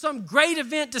wait for some great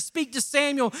event to speak to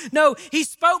Samuel. No, he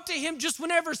spoke to him just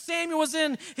whenever Samuel was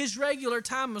in his regular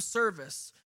time of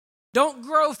service. Don't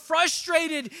grow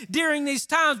frustrated during these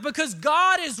times, because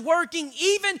God is working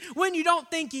even when you don't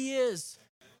think he is.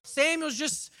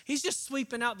 Samuel's he's just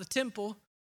sweeping out the temple.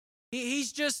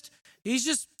 He's just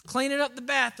cleaning up the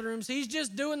bathrooms. He's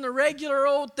just doing the regular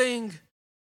old thing.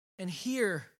 And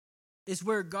here is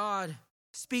where God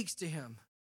speaks to him.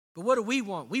 But what do we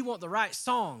want? We want the right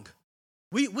song.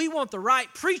 We want the right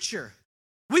preacher.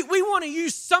 We want to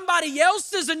use somebody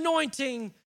else's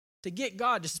anointing to get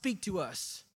God to speak to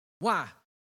us. Why?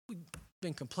 We've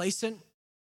been complacent.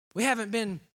 We haven't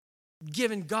been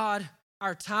giving God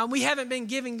our time. We haven't been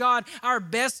giving God our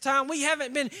best time. We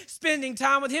haven't been spending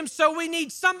time with him, so we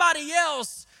need somebody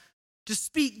else to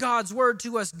speak God's word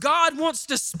to us. God wants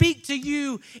to speak to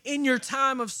you in your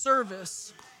time of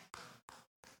service.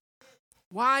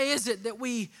 Why is it that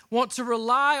we want to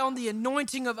rely on the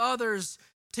anointing of others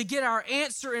to get our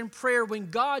answer in prayer when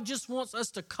God just wants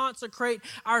us to consecrate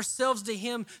ourselves to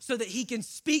him so that he can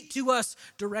speak to us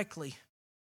directly?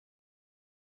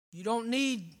 You don't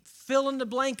need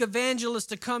fill-in-the-blank evangelists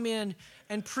to come in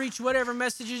and preach whatever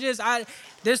message it is.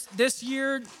 This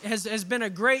year has been a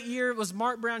great year. Was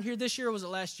Mark Brown here this year, or was it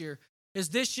last year? It's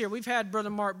this year. We've had Brother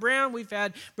Mark Brown. We've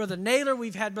had Brother Naylor.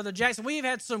 We've had Brother Jackson. We've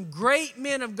had some great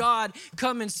men of God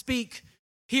come and speak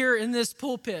here in this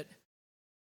pulpit.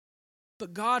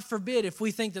 But God forbid if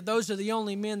we think that those are the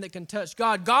only men that can touch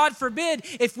God. God forbid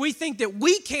if we think that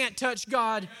we can't touch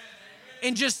God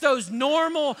in just those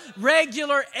normal,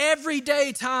 regular,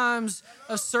 everyday times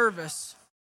of service.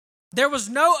 There was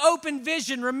no open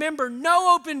vision. Remember,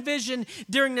 no open vision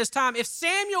during this time. If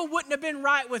Samuel wouldn't have been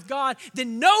right with God,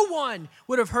 then no one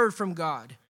would have heard from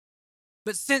God.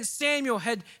 But since Samuel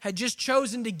had just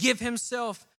chosen to give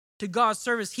himself to God's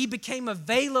service, he became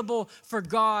available for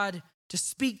God to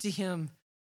speak to him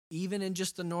even in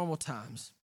just the normal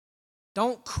times.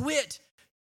 Don't quit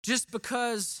just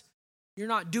because you're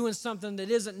not doing something that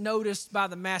isn't noticed by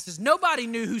the masses. Nobody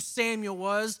knew who Samuel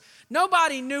was.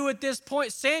 Nobody knew at this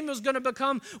point Samuel's going to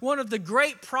become one of the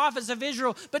great prophets of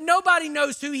Israel, but nobody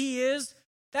knows who he is.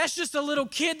 That's just a little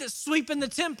kid that's sweeping the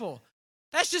temple.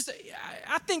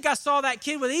 I think I saw that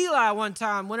kid with Eli one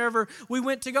time whenever we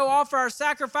went to go offer our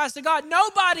sacrifice to God.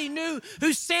 Nobody knew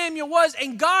who Samuel was,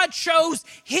 and God chose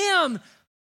him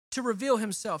to reveal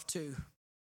himself to.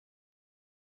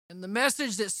 And the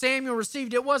message that Samuel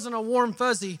received, it wasn't a warm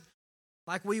fuzzy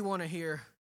like we want to hear.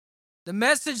 The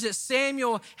message that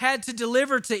Samuel had to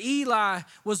deliver to Eli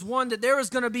was one that there was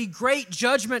going to be great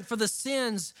judgment for the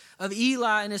sins of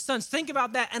Eli and his sons. Think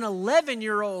about that, an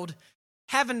 11-year-old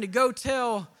having to go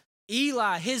tell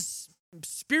Eli, his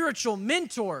spiritual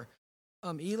mentor,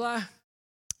 Eli,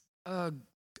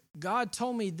 God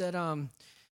told me that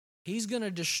he's going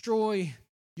to destroy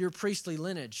your priestly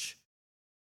lineage.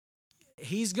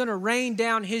 He's going to rain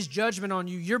down his judgment on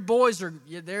you. Your boys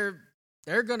they're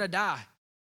going to die.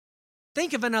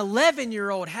 Think of an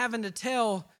 11-year-old having to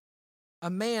tell a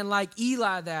man like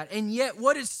Eli that. And yet,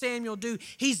 what did Samuel do?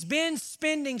 He's been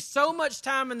spending so much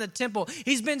time in the temple.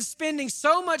 He's been spending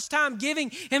so much time giving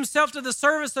himself to the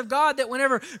service of God that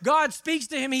whenever God speaks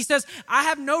to him, he says, I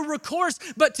have no recourse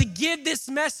but to give this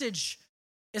message.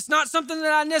 It's not something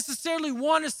that I necessarily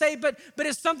want to say, but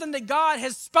it's something that God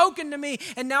has spoken to me,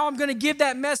 and now I'm going to give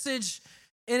that message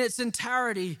in its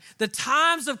entirety. The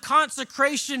times of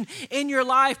consecration in your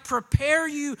life prepare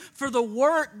you for the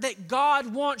work that God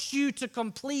wants you to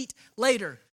complete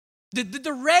later.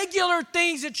 The regular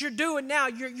things that you're doing now,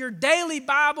 your daily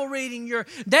Bible reading, your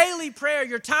daily prayer,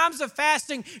 your times of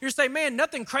fasting, you're saying, man,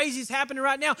 nothing crazy is happening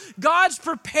right now. God's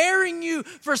preparing you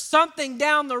for something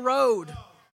down the road.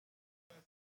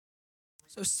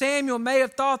 So Samuel may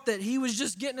have thought that he was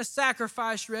just getting a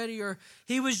sacrifice ready or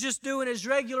he was just doing his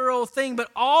regular old thing,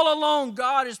 but all along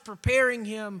God is preparing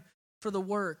him for the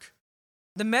work.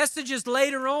 The message is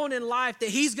later on in life that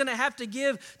he's going to have to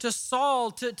give to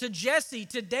Saul, to Jesse,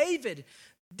 to David.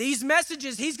 These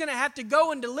messages he's going to have to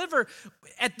go and deliver.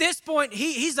 At this point,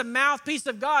 he's a mouthpiece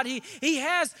of God. He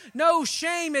has no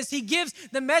shame as he gives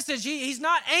the message. He's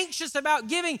not anxious about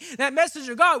giving that message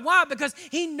of God. Why? Because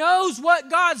he knows what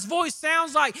God's voice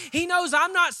sounds like. He knows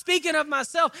I'm not speaking of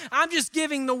myself. I'm just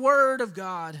giving the word of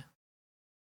God.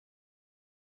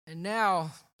 And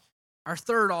now, our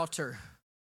third altar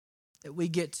that we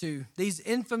get to. These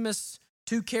infamous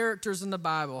two characters in the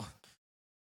Bible,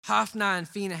 Hophni and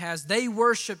Phinehas, they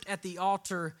worshiped at the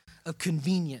altar of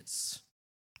convenience.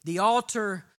 The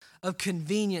altar of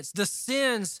convenience. The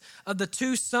sins of the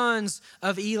two sons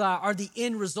of Eli are the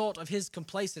end result of his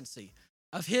complacency,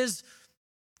 of his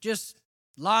just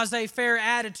laissez-faire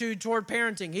attitude toward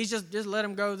parenting. He's just let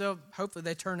them go. Hopefully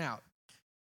they turn out.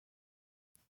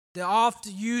 The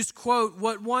oft-used quote,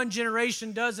 what one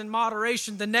generation does in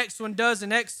moderation, the next one does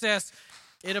in excess.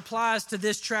 It applies to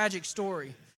this tragic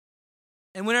story.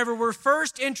 And whenever we're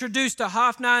first introduced to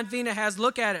Hophni and Phinehas,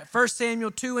 look at it, 1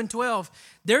 Samuel 2 and 12.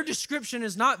 Their description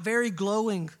is not very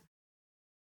glowing.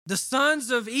 The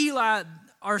sons of Eli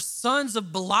are sons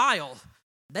of Belial.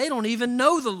 They don't even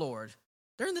know the Lord.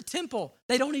 They're in the temple.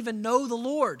 They don't even know the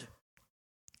Lord.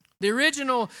 The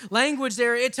original language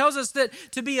there, it tells us that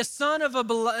to be a son of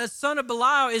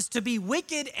Belial is to be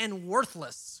wicked and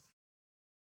worthless.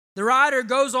 The writer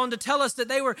goes on to tell us that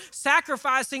they were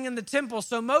sacrificing in the temple.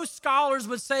 So most scholars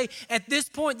would say at this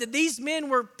point that these men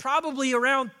were probably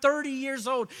around 30 years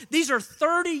old. These are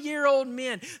 30-year-old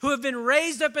men who have been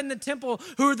raised up in the temple,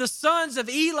 who are the sons of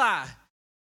Eli.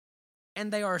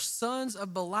 And they are sons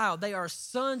of Belial. They are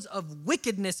sons of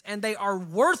wickedness, and they are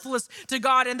worthless to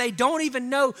God, and they don't even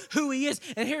know who he is.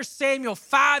 And here's Samuel,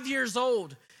 5 years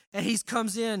old, and he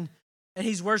comes in and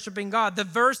he's worshiping God. The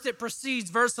verse that precedes,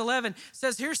 verse 11,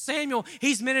 says, here's Samuel.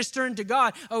 He's ministering to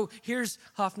God. Oh, here's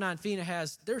Hophni and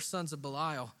Phinehas. They're sons of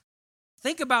Belial.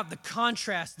 Think about the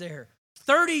contrast there.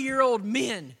 30-year-old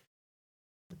men,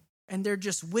 and they're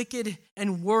just wicked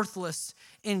and worthless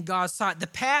in God's sight. The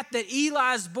path that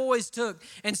Eli's boys took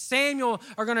and Samuel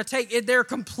are going to take, they're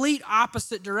complete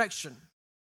opposite direction.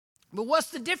 But what's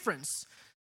the difference?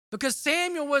 Because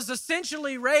Samuel was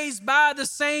essentially raised by the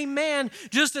same man,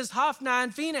 just as Hophni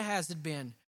and Phinehas had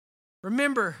been.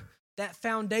 Remember that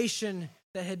foundation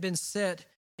that had been set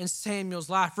in Samuel's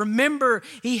life. Remember,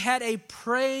 he had a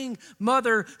praying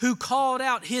mother who called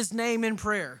out his name in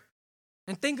prayer.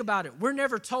 And think about it. We're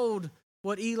never told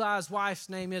what Eli's wife's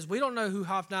name is. We don't know who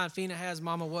Hophni and Phinehas'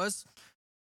 mama was.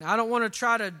 Now, I don't want to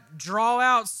try to draw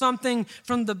out something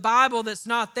from the Bible that's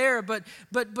not there, but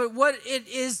what it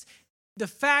is, the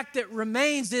fact that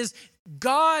remains is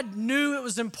God knew it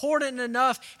was important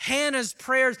enough, Hannah's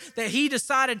prayers, that he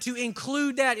decided to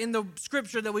include that in the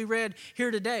scripture that we read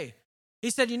here today. He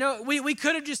said, we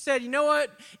could have just said, you know what?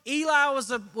 Eli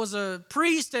was a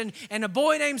priest and a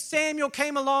boy named Samuel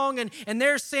came along and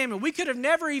there's Samuel. We could have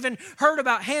never even heard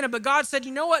about Hannah, but God said,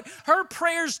 you know what? Her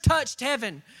prayers touched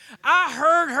heaven. I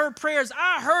heard her prayers.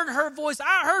 I heard her voice.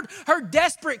 I heard her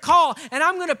desperate call. And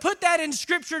I'm going to put that in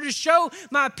scripture to show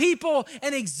my people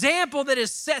an example that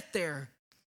is set there.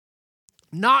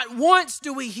 Not once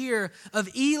do we hear of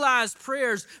Eli's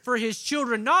prayers for his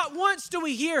children. Not once do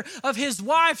we hear of his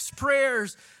wife's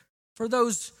prayers for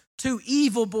those two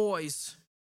evil boys.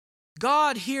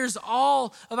 God hears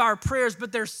all of our prayers,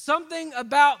 but there's something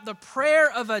about the prayer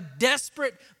of a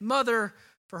desperate mother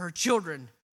for her children.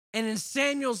 And in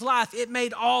Samuel's life, it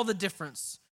made all the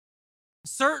difference.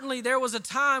 Certainly there was a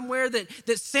time where that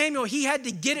Samuel, he had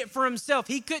to get it for himself.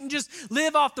 He couldn't just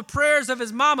live off the prayers of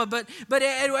his mama, but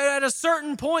at a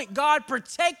certain point, God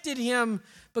protected him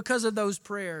because of those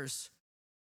prayers.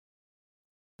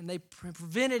 And they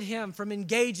prevented him from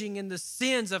engaging in the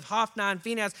sins of Hophni and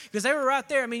Phinehas because they were right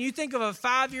there. I mean, you think of a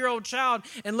 5-year-old child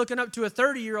and looking up to a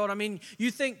 30-year-old. I mean,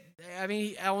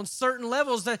 on certain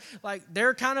levels, that like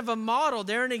they're kind of a model.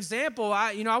 They're an example.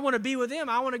 I want to be with them.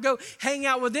 I want to go hang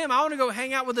out with them. I want to go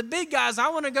hang out with the big guys. I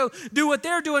want to go do what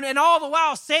they're doing. And all the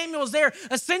while, Samuel's there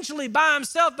essentially by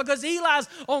himself because Eli's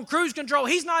on cruise control.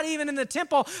 He's not even in the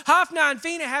temple. Hophni and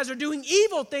Phinehas are doing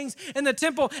evil things in the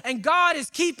temple, and God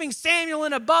is keeping Samuel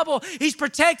in a bubble. He's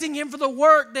protecting him for the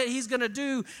work that he's going to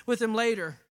do with him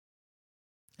later.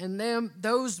 And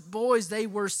those boys, they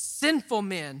were sinful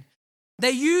men.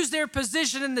 They used their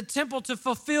position in the temple to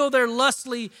fulfill their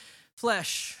lustly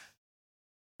flesh.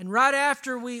 And right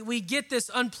after we get this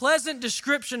unpleasant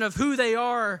description of who they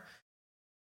are,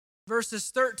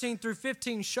 verses 13 through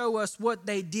 15 show us what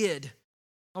they did.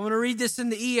 I want to read this in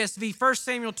the ESV, 1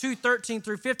 Samuel 2, 13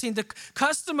 through 15. The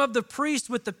custom of the priest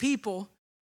with the people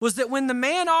was that when the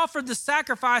man offered the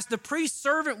sacrifice, the priest's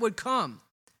servant would come.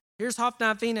 Here's Hophni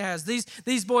and Phinehas.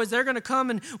 These boys, they're going to come,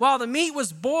 and while the meat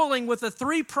was boiling with a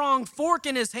 3-pronged fork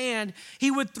in his hand, he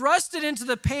would thrust it into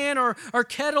the pan or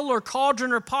kettle or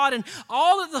cauldron or pot, and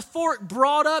all that the fork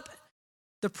brought up,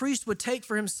 the priest would take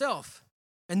for himself.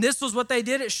 And this was what they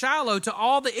did at Shiloh to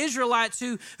all the Israelites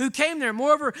who came there.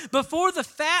 Moreover, before the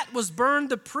fat was burned,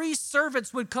 the priest's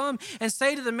servants would come and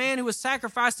say to the man who was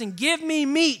sacrificing, "Give me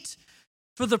meat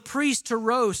for the priest to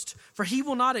roast, for he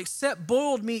will not accept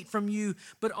boiled meat from you,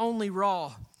 but only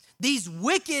raw." These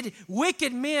wicked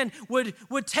men would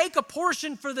take a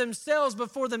portion for themselves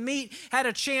before the meat had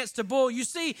a chance to boil. You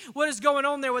see what is going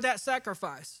on there with that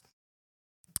sacrifice?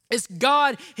 It's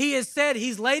God. He has said,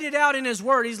 he's laid it out in his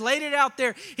word. He's laid it out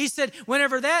there. He said,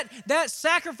 whenever that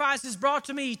sacrifice is brought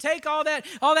to me, you take all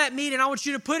that meat and I want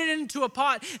you to put it into a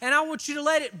pot and I want you to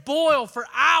let it boil for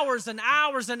hours and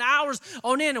hours and hours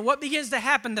on end. And what begins to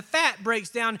happen? The fat breaks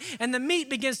down and the meat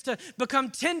begins to become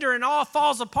tender and all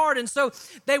falls apart. And so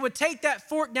they would take that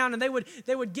fork down and they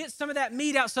would get some of that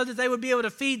meat out so that they would be able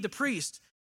to feed the priest.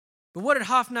 But what did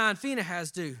Hophni and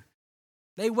Phinehas do?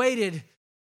 They waited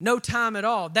no time at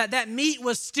all. That meat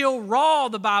was still raw,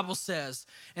 the Bible says.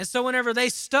 And so whenever they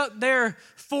stuck their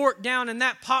fork down in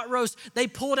that pot roast, they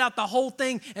pulled out the whole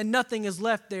thing and nothing is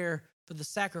left there for the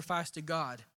sacrifice to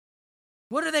God.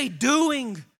 What are they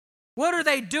doing? What are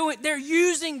they doing? They're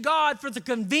using God for the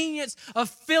convenience of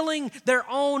filling their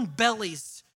own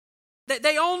bellies.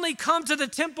 They only come to the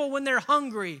temple when they're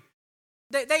hungry.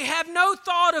 They have no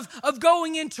thought of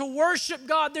going in to worship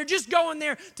God. They're just going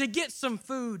there to get some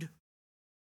food.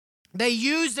 They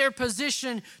use their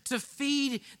position to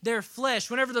feed their flesh.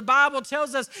 Whenever the Bible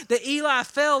tells us that Eli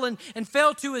fell and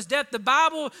fell to his death, the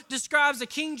Bible describes, the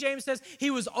King James says, he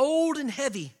was old and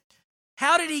heavy.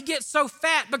 How did he get so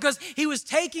fat? Because he was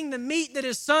taking the meat that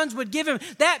his sons would give him,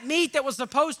 that meat that was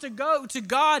supposed to go to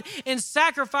God in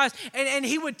sacrifice, and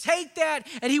he would take that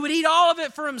and he would eat all of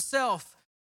it for himself.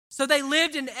 So they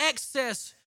lived in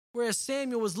excess, whereas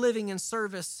Samuel was living in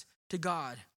service to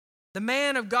God. the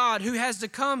man of God who has to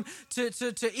come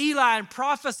to Eli and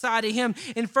prophesy to him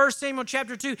in 1 Samuel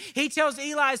chapter 2. He tells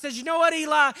Eli, he says, you know what,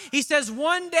 Eli? He says,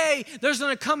 one day there's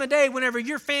going to come a day whenever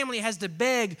your family has to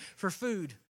beg for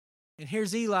food. And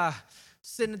here's Eli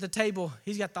sitting at the table.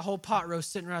 He's got the whole pot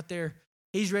roast sitting right there.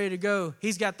 He's ready to go.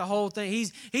 He's got the whole thing.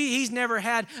 He's never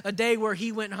had a day where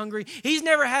he went hungry. He's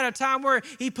never had a time where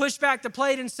he pushed back the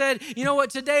plate and said, you know what,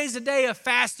 today's a day of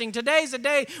fasting. Today's a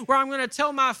day where I'm going to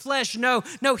tell my flesh no.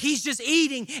 No, he's just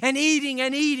eating and eating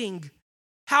and eating.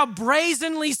 How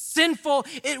brazenly sinful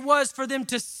it was for them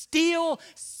to steal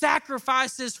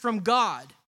sacrifices from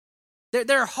God.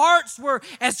 Their hearts were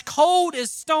as cold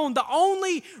as stone. The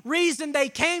only reason they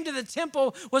came to the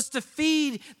temple was to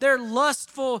feed their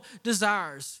lustful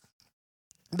desires.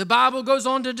 The Bible goes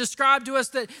on to describe to us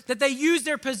that they used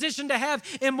their position to have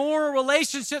immoral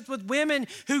relationships with women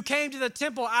who came to the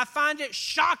temple. I find it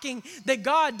shocking that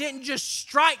God didn't just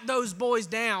strike those boys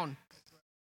down,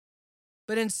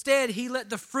 but instead he let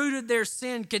the fruit of their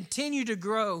sin continue to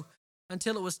grow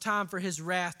until it was time for his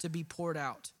wrath to be poured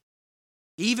out.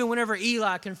 Even whenever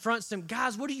Eli confronts them,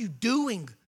 guys, what are you doing?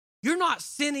 You're not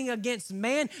sinning against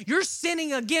man. You're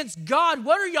sinning against God.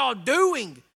 What are y'all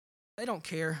doing? They don't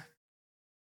care.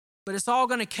 But it's all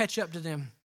going to catch up to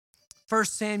them. 1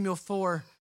 Samuel 4,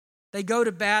 they go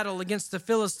to battle against the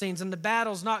Philistines, and the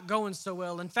battle's not going so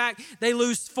well. In fact, they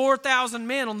lose 4,000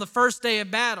 men on the first day of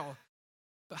battle.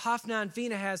 But Hophni and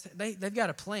Phinehas, they've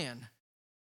got a plan.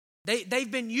 They've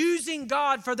been using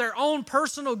God for their own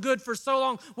personal good for so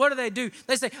long. What do?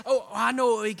 They say, oh, I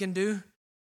know what we can do.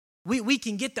 We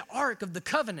can get the Ark of the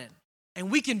Covenant,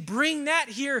 and we can bring that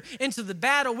here into the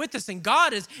battle with us, and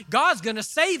God's going to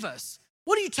save us.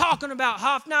 What are you talking about,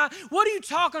 Hophni? What are you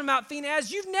talking about,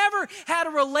 Phinehas? You've never had a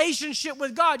relationship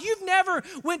with God. You've never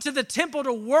went to the temple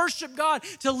to worship God,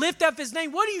 to lift up his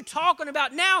name. What are you talking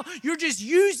about? Now you're just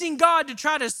using God to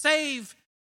try to save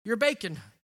your bacon.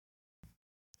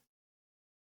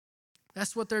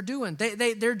 That's what they're doing.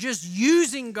 They're just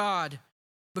using God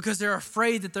because they're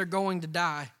afraid that they're going to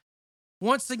die.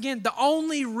 Once again, the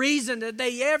only reason that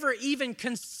they ever even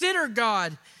consider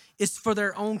God is for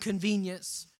their own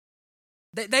convenience.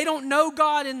 They don't know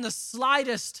God in the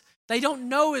slightest. They don't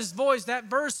know his voice. That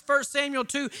verse, 1 Samuel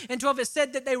 2 and 12, it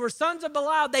said that they were sons of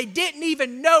Belial. They didn't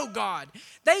even know God.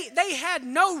 They had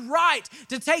no right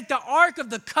to take the Ark of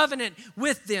the Covenant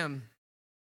with them.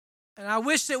 And I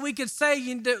wish that we could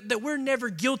say that we're never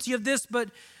guilty of this, but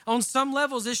on some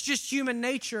levels, it's just human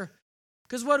nature.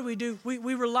 Because what do?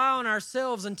 We rely on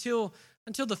ourselves until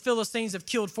the Philistines have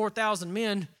killed 4,000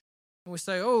 men. And we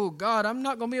say, oh, God, I'm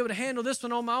not going to be able to handle this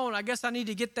one on my own. I guess I need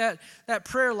to get that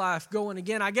prayer life going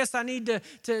again. I guess I need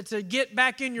to get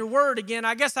back in your word again.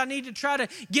 I guess I need to try to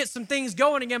get some things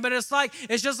going again. But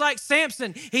it's just like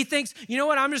Samson. He thinks, you know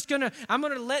what, I'm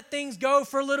going to let things go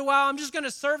for a little while. I'm just going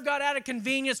to serve God out of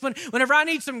convenience. Whenever I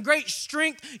need some great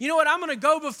strength, you know what, I'm going to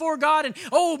go before God. And,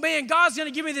 oh, man, God's going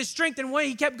to give me this strength. And when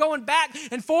he kept going back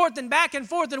and forth and back and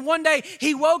forth. And one day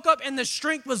he woke up and the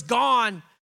strength was gone.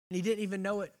 And he didn't even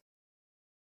know it.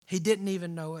 He didn't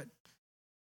even know it.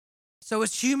 So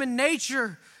it's human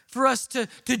nature for us to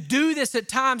do this at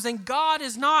times, and God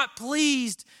is not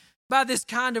pleased by this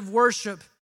kind of worship.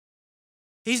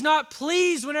 He's not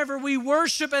pleased whenever we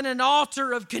worship at an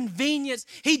altar of convenience.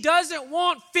 He doesn't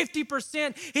want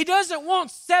 50%. He doesn't want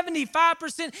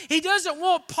 75%. He doesn't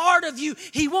want part of you.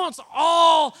 He wants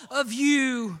all of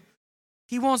you.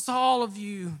 He wants all of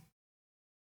you.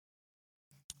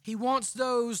 He wants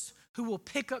those who will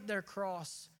pick up their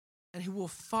cross and who will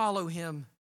follow him.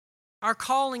 Our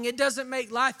calling, it doesn't make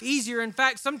life easier. In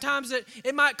fact, sometimes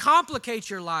it might complicate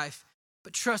your life.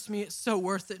 But trust me, it's so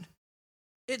worth it.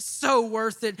 It's so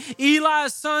worth it.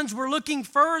 Eli's sons were looking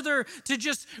further to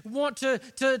just want to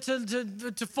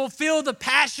fulfill the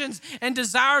passions and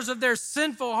desires of their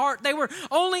sinful heart. They were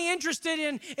only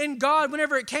interested in God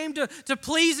whenever it came to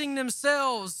pleasing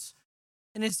themselves.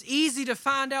 And it's easy to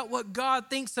find out what God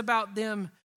thinks about them.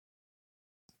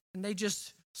 And they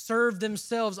just serve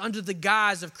themselves under the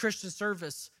guise of Christian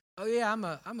service. Oh yeah, I'm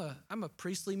a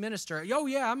priestly minister. Oh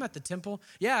yeah, I'm at the temple.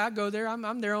 Yeah, I go there.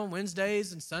 I'm there on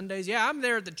Wednesdays and Sundays. Yeah, I'm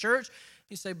there at the church.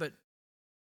 You say, but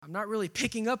I'm not really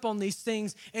picking up on these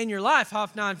things in your life,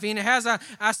 Hophni and Phinehas.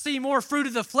 I see more fruit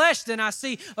of the flesh than I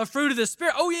see a fruit of the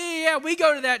Spirit. Oh yeah, we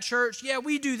go to that church. Yeah,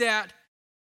 we do that.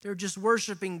 They're just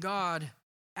worshiping God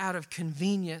out of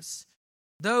convenience.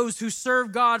 Those who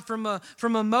serve God from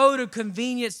a mode of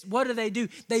convenience, what do?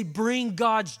 They bring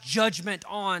God's judgment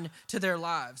on to their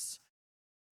lives.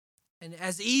 And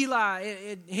as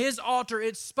Eli, his altar,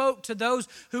 it spoke to those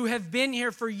who have been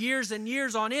here for years and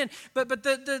years on end. But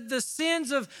the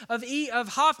sins of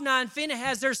Hophni and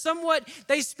Phinehas,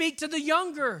 they speak to the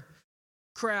younger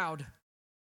crowd.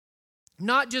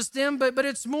 Not just them, but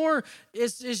it's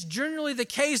generally the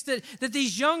case that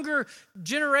these younger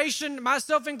generation,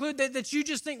 myself included, that you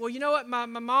just think, well, you know what, my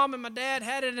mom and my dad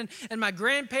had it and my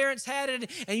grandparents had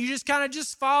it, and you just kind of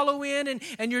just follow in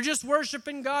and you're just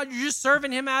worshiping God, you're just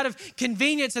serving him out of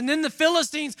convenience. And then the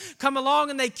Philistines come along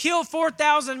and they kill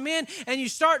 4,000 men, and you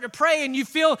start to pray and you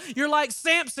feel you're like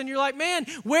Samson. You're like, man,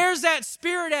 where's that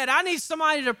spirit at? I need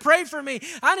somebody to pray for me.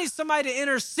 I need somebody to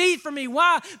intercede for me.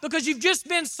 Why? Because you've just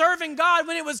been serving God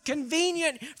when it was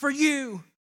convenient for you.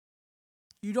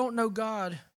 You don't know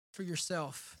God for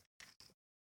yourself.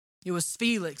 It was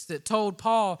Felix that told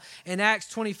Paul in Acts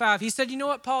 25. He said, you know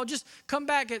what, Paul, just come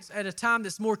back at a time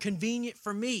that's more convenient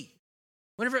for me.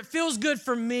 Whenever it feels good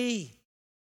for me,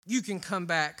 you can come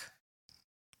back.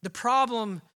 The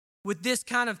problem with this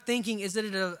kind of thinking is that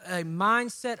it is a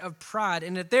mindset of pride.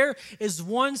 And if there is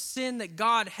one sin that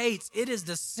God hates, it is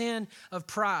the sin of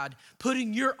pride,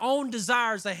 putting your own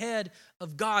desires ahead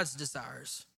of God's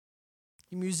desires.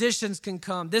 Musicians can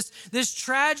come. This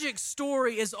tragic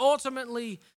story is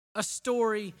ultimately a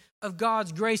story of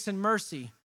God's grace and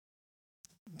mercy.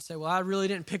 You say, well, I really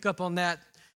didn't pick up on that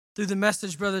through the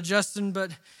message, Brother Justin, but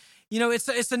you know,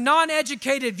 it's a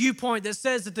non-educated viewpoint that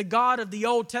says that the God of the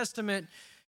Old Testament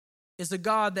is a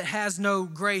God that has no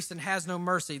grace and has no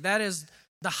mercy. That is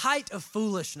the height of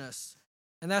foolishness.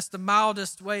 And that's the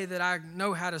mildest way that I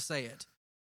know how to say it.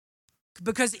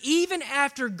 Because even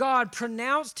after God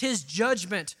pronounced his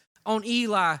judgment on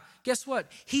Eli, guess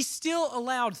what? He still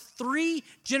allowed 3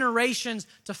 generations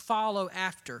to follow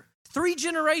after. 3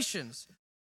 generations.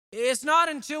 It's not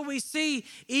until we see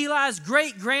Eli's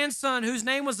great-grandson, whose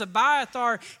name was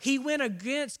Abiathar, he went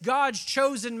against God's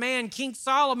chosen man, King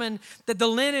Solomon, that the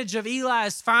lineage of Eli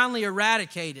is finally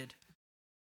eradicated.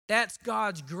 That's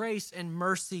God's grace and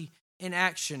mercy in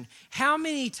action. How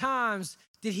many times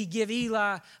did he give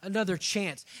Eli another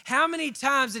chance? How many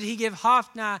times did he give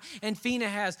Hophni and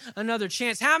Phinehas another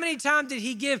chance? How many times did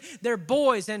he give their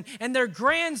boys and their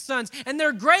grandsons and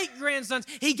their great-grandsons?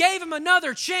 He gave them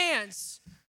another chance.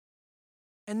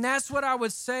 And that's what I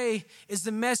would say is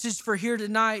the message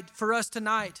for us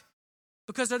tonight.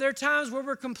 Because are there times where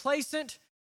we're complacent?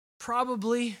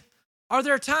 Probably. Are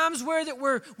there times where that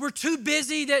we're too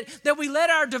busy that we let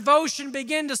our devotion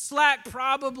begin to slack?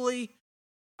 Probably.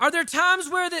 Are there times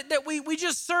where that we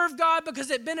just serve God because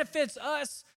it benefits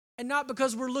us and not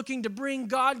because we're looking to bring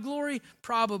God glory?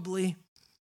 Probably.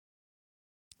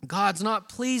 God's not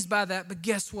pleased by that, but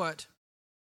guess what?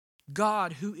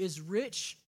 God, who is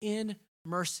rich in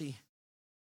mercy,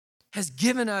 has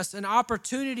given us an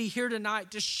opportunity here tonight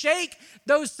to shake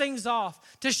those things off,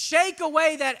 to shake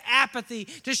away that apathy,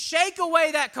 to shake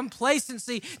away that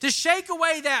complacency, to shake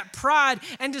away that pride,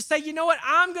 and to say, you know what,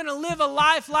 I'm going to live a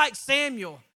life like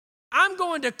Samuel. I'm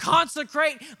going to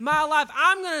consecrate my life.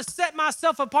 I'm going to set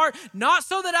myself apart, not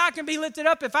so that I can be lifted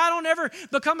up. If I don't ever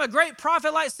become a great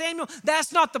prophet like Samuel,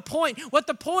 that's not the point. What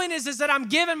the point is that I'm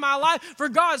giving my life for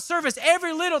God's service.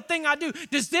 Every little thing I do,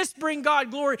 does this bring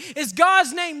God glory? Is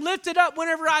God's name lifted up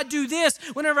whenever I do this,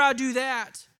 whenever I do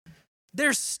that?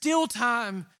 There's still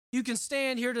time. You can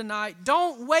stand here tonight.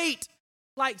 Don't wait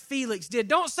like Felix did.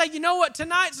 Don't say, you know what,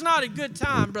 tonight's not a good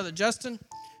time, Brother Justin.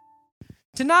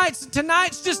 Tonight's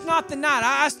just not the night.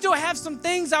 I still have some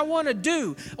things I want to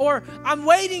do. Or I'm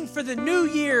waiting for the new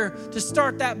year to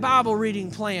start that Bible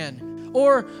reading plan.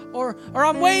 Or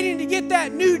I'm waiting to get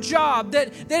that new job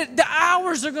that the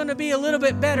hours are going to be a little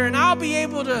bit better and I'll be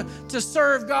able to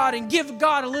serve God and give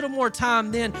God a little more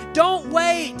time then. Don't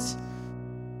wait.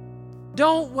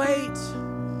 Don't wait.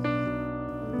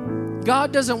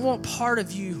 God doesn't want part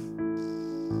of you.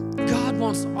 God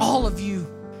wants all of you.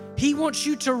 He wants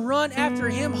you to run after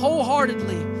him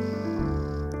wholeheartedly.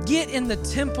 Get in the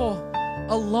temple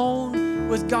alone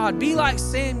with God. Be like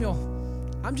Samuel.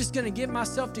 I'm just going to give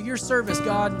myself to your service,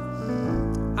 God.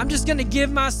 I'm just going to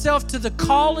give myself to the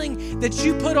calling that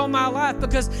you put on my life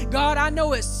because, God, I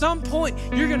know at some point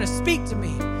you're going to speak to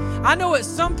me. I know at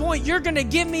some point you're going to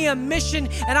give me a mission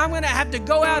and I'm going to have to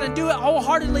go out and do it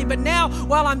wholeheartedly. But now,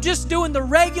 while I'm just doing the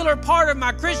regular part of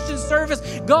my Christian service,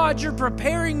 God, you're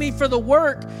preparing me for the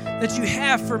work that you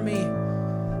have for me.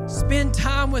 Spend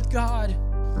time with God.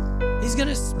 He's going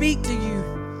to speak to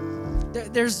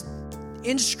you. There's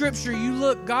in Scripture, you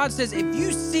look, God says, if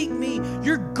you seek me,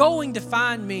 you're going to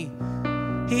find me.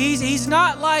 He's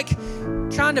not like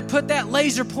trying to put that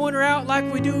laser pointer out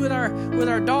like we do with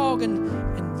our dog and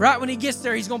right when he gets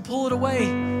there, he's going to pull it away.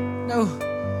 No,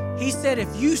 He said,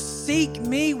 if you seek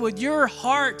me with your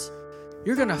heart,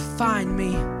 you're going to find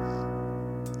me.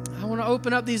 I want to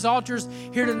open up these altars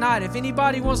here tonight. If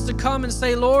anybody wants to come and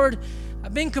say, Lord,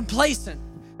 I've been complacent.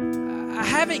 I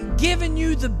haven't given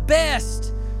you the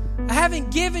best. I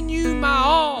haven't given you my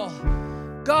all.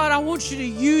 God, I want you to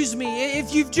use me.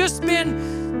 If you've just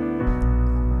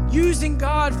been using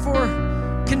God for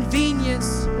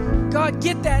convenience, God,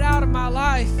 get that out of my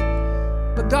life.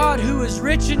 But God, who is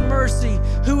rich in mercy,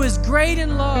 who is great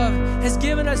in love, has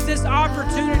given us this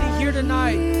opportunity here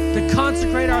tonight to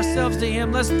consecrate ourselves to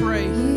Him. Let's pray.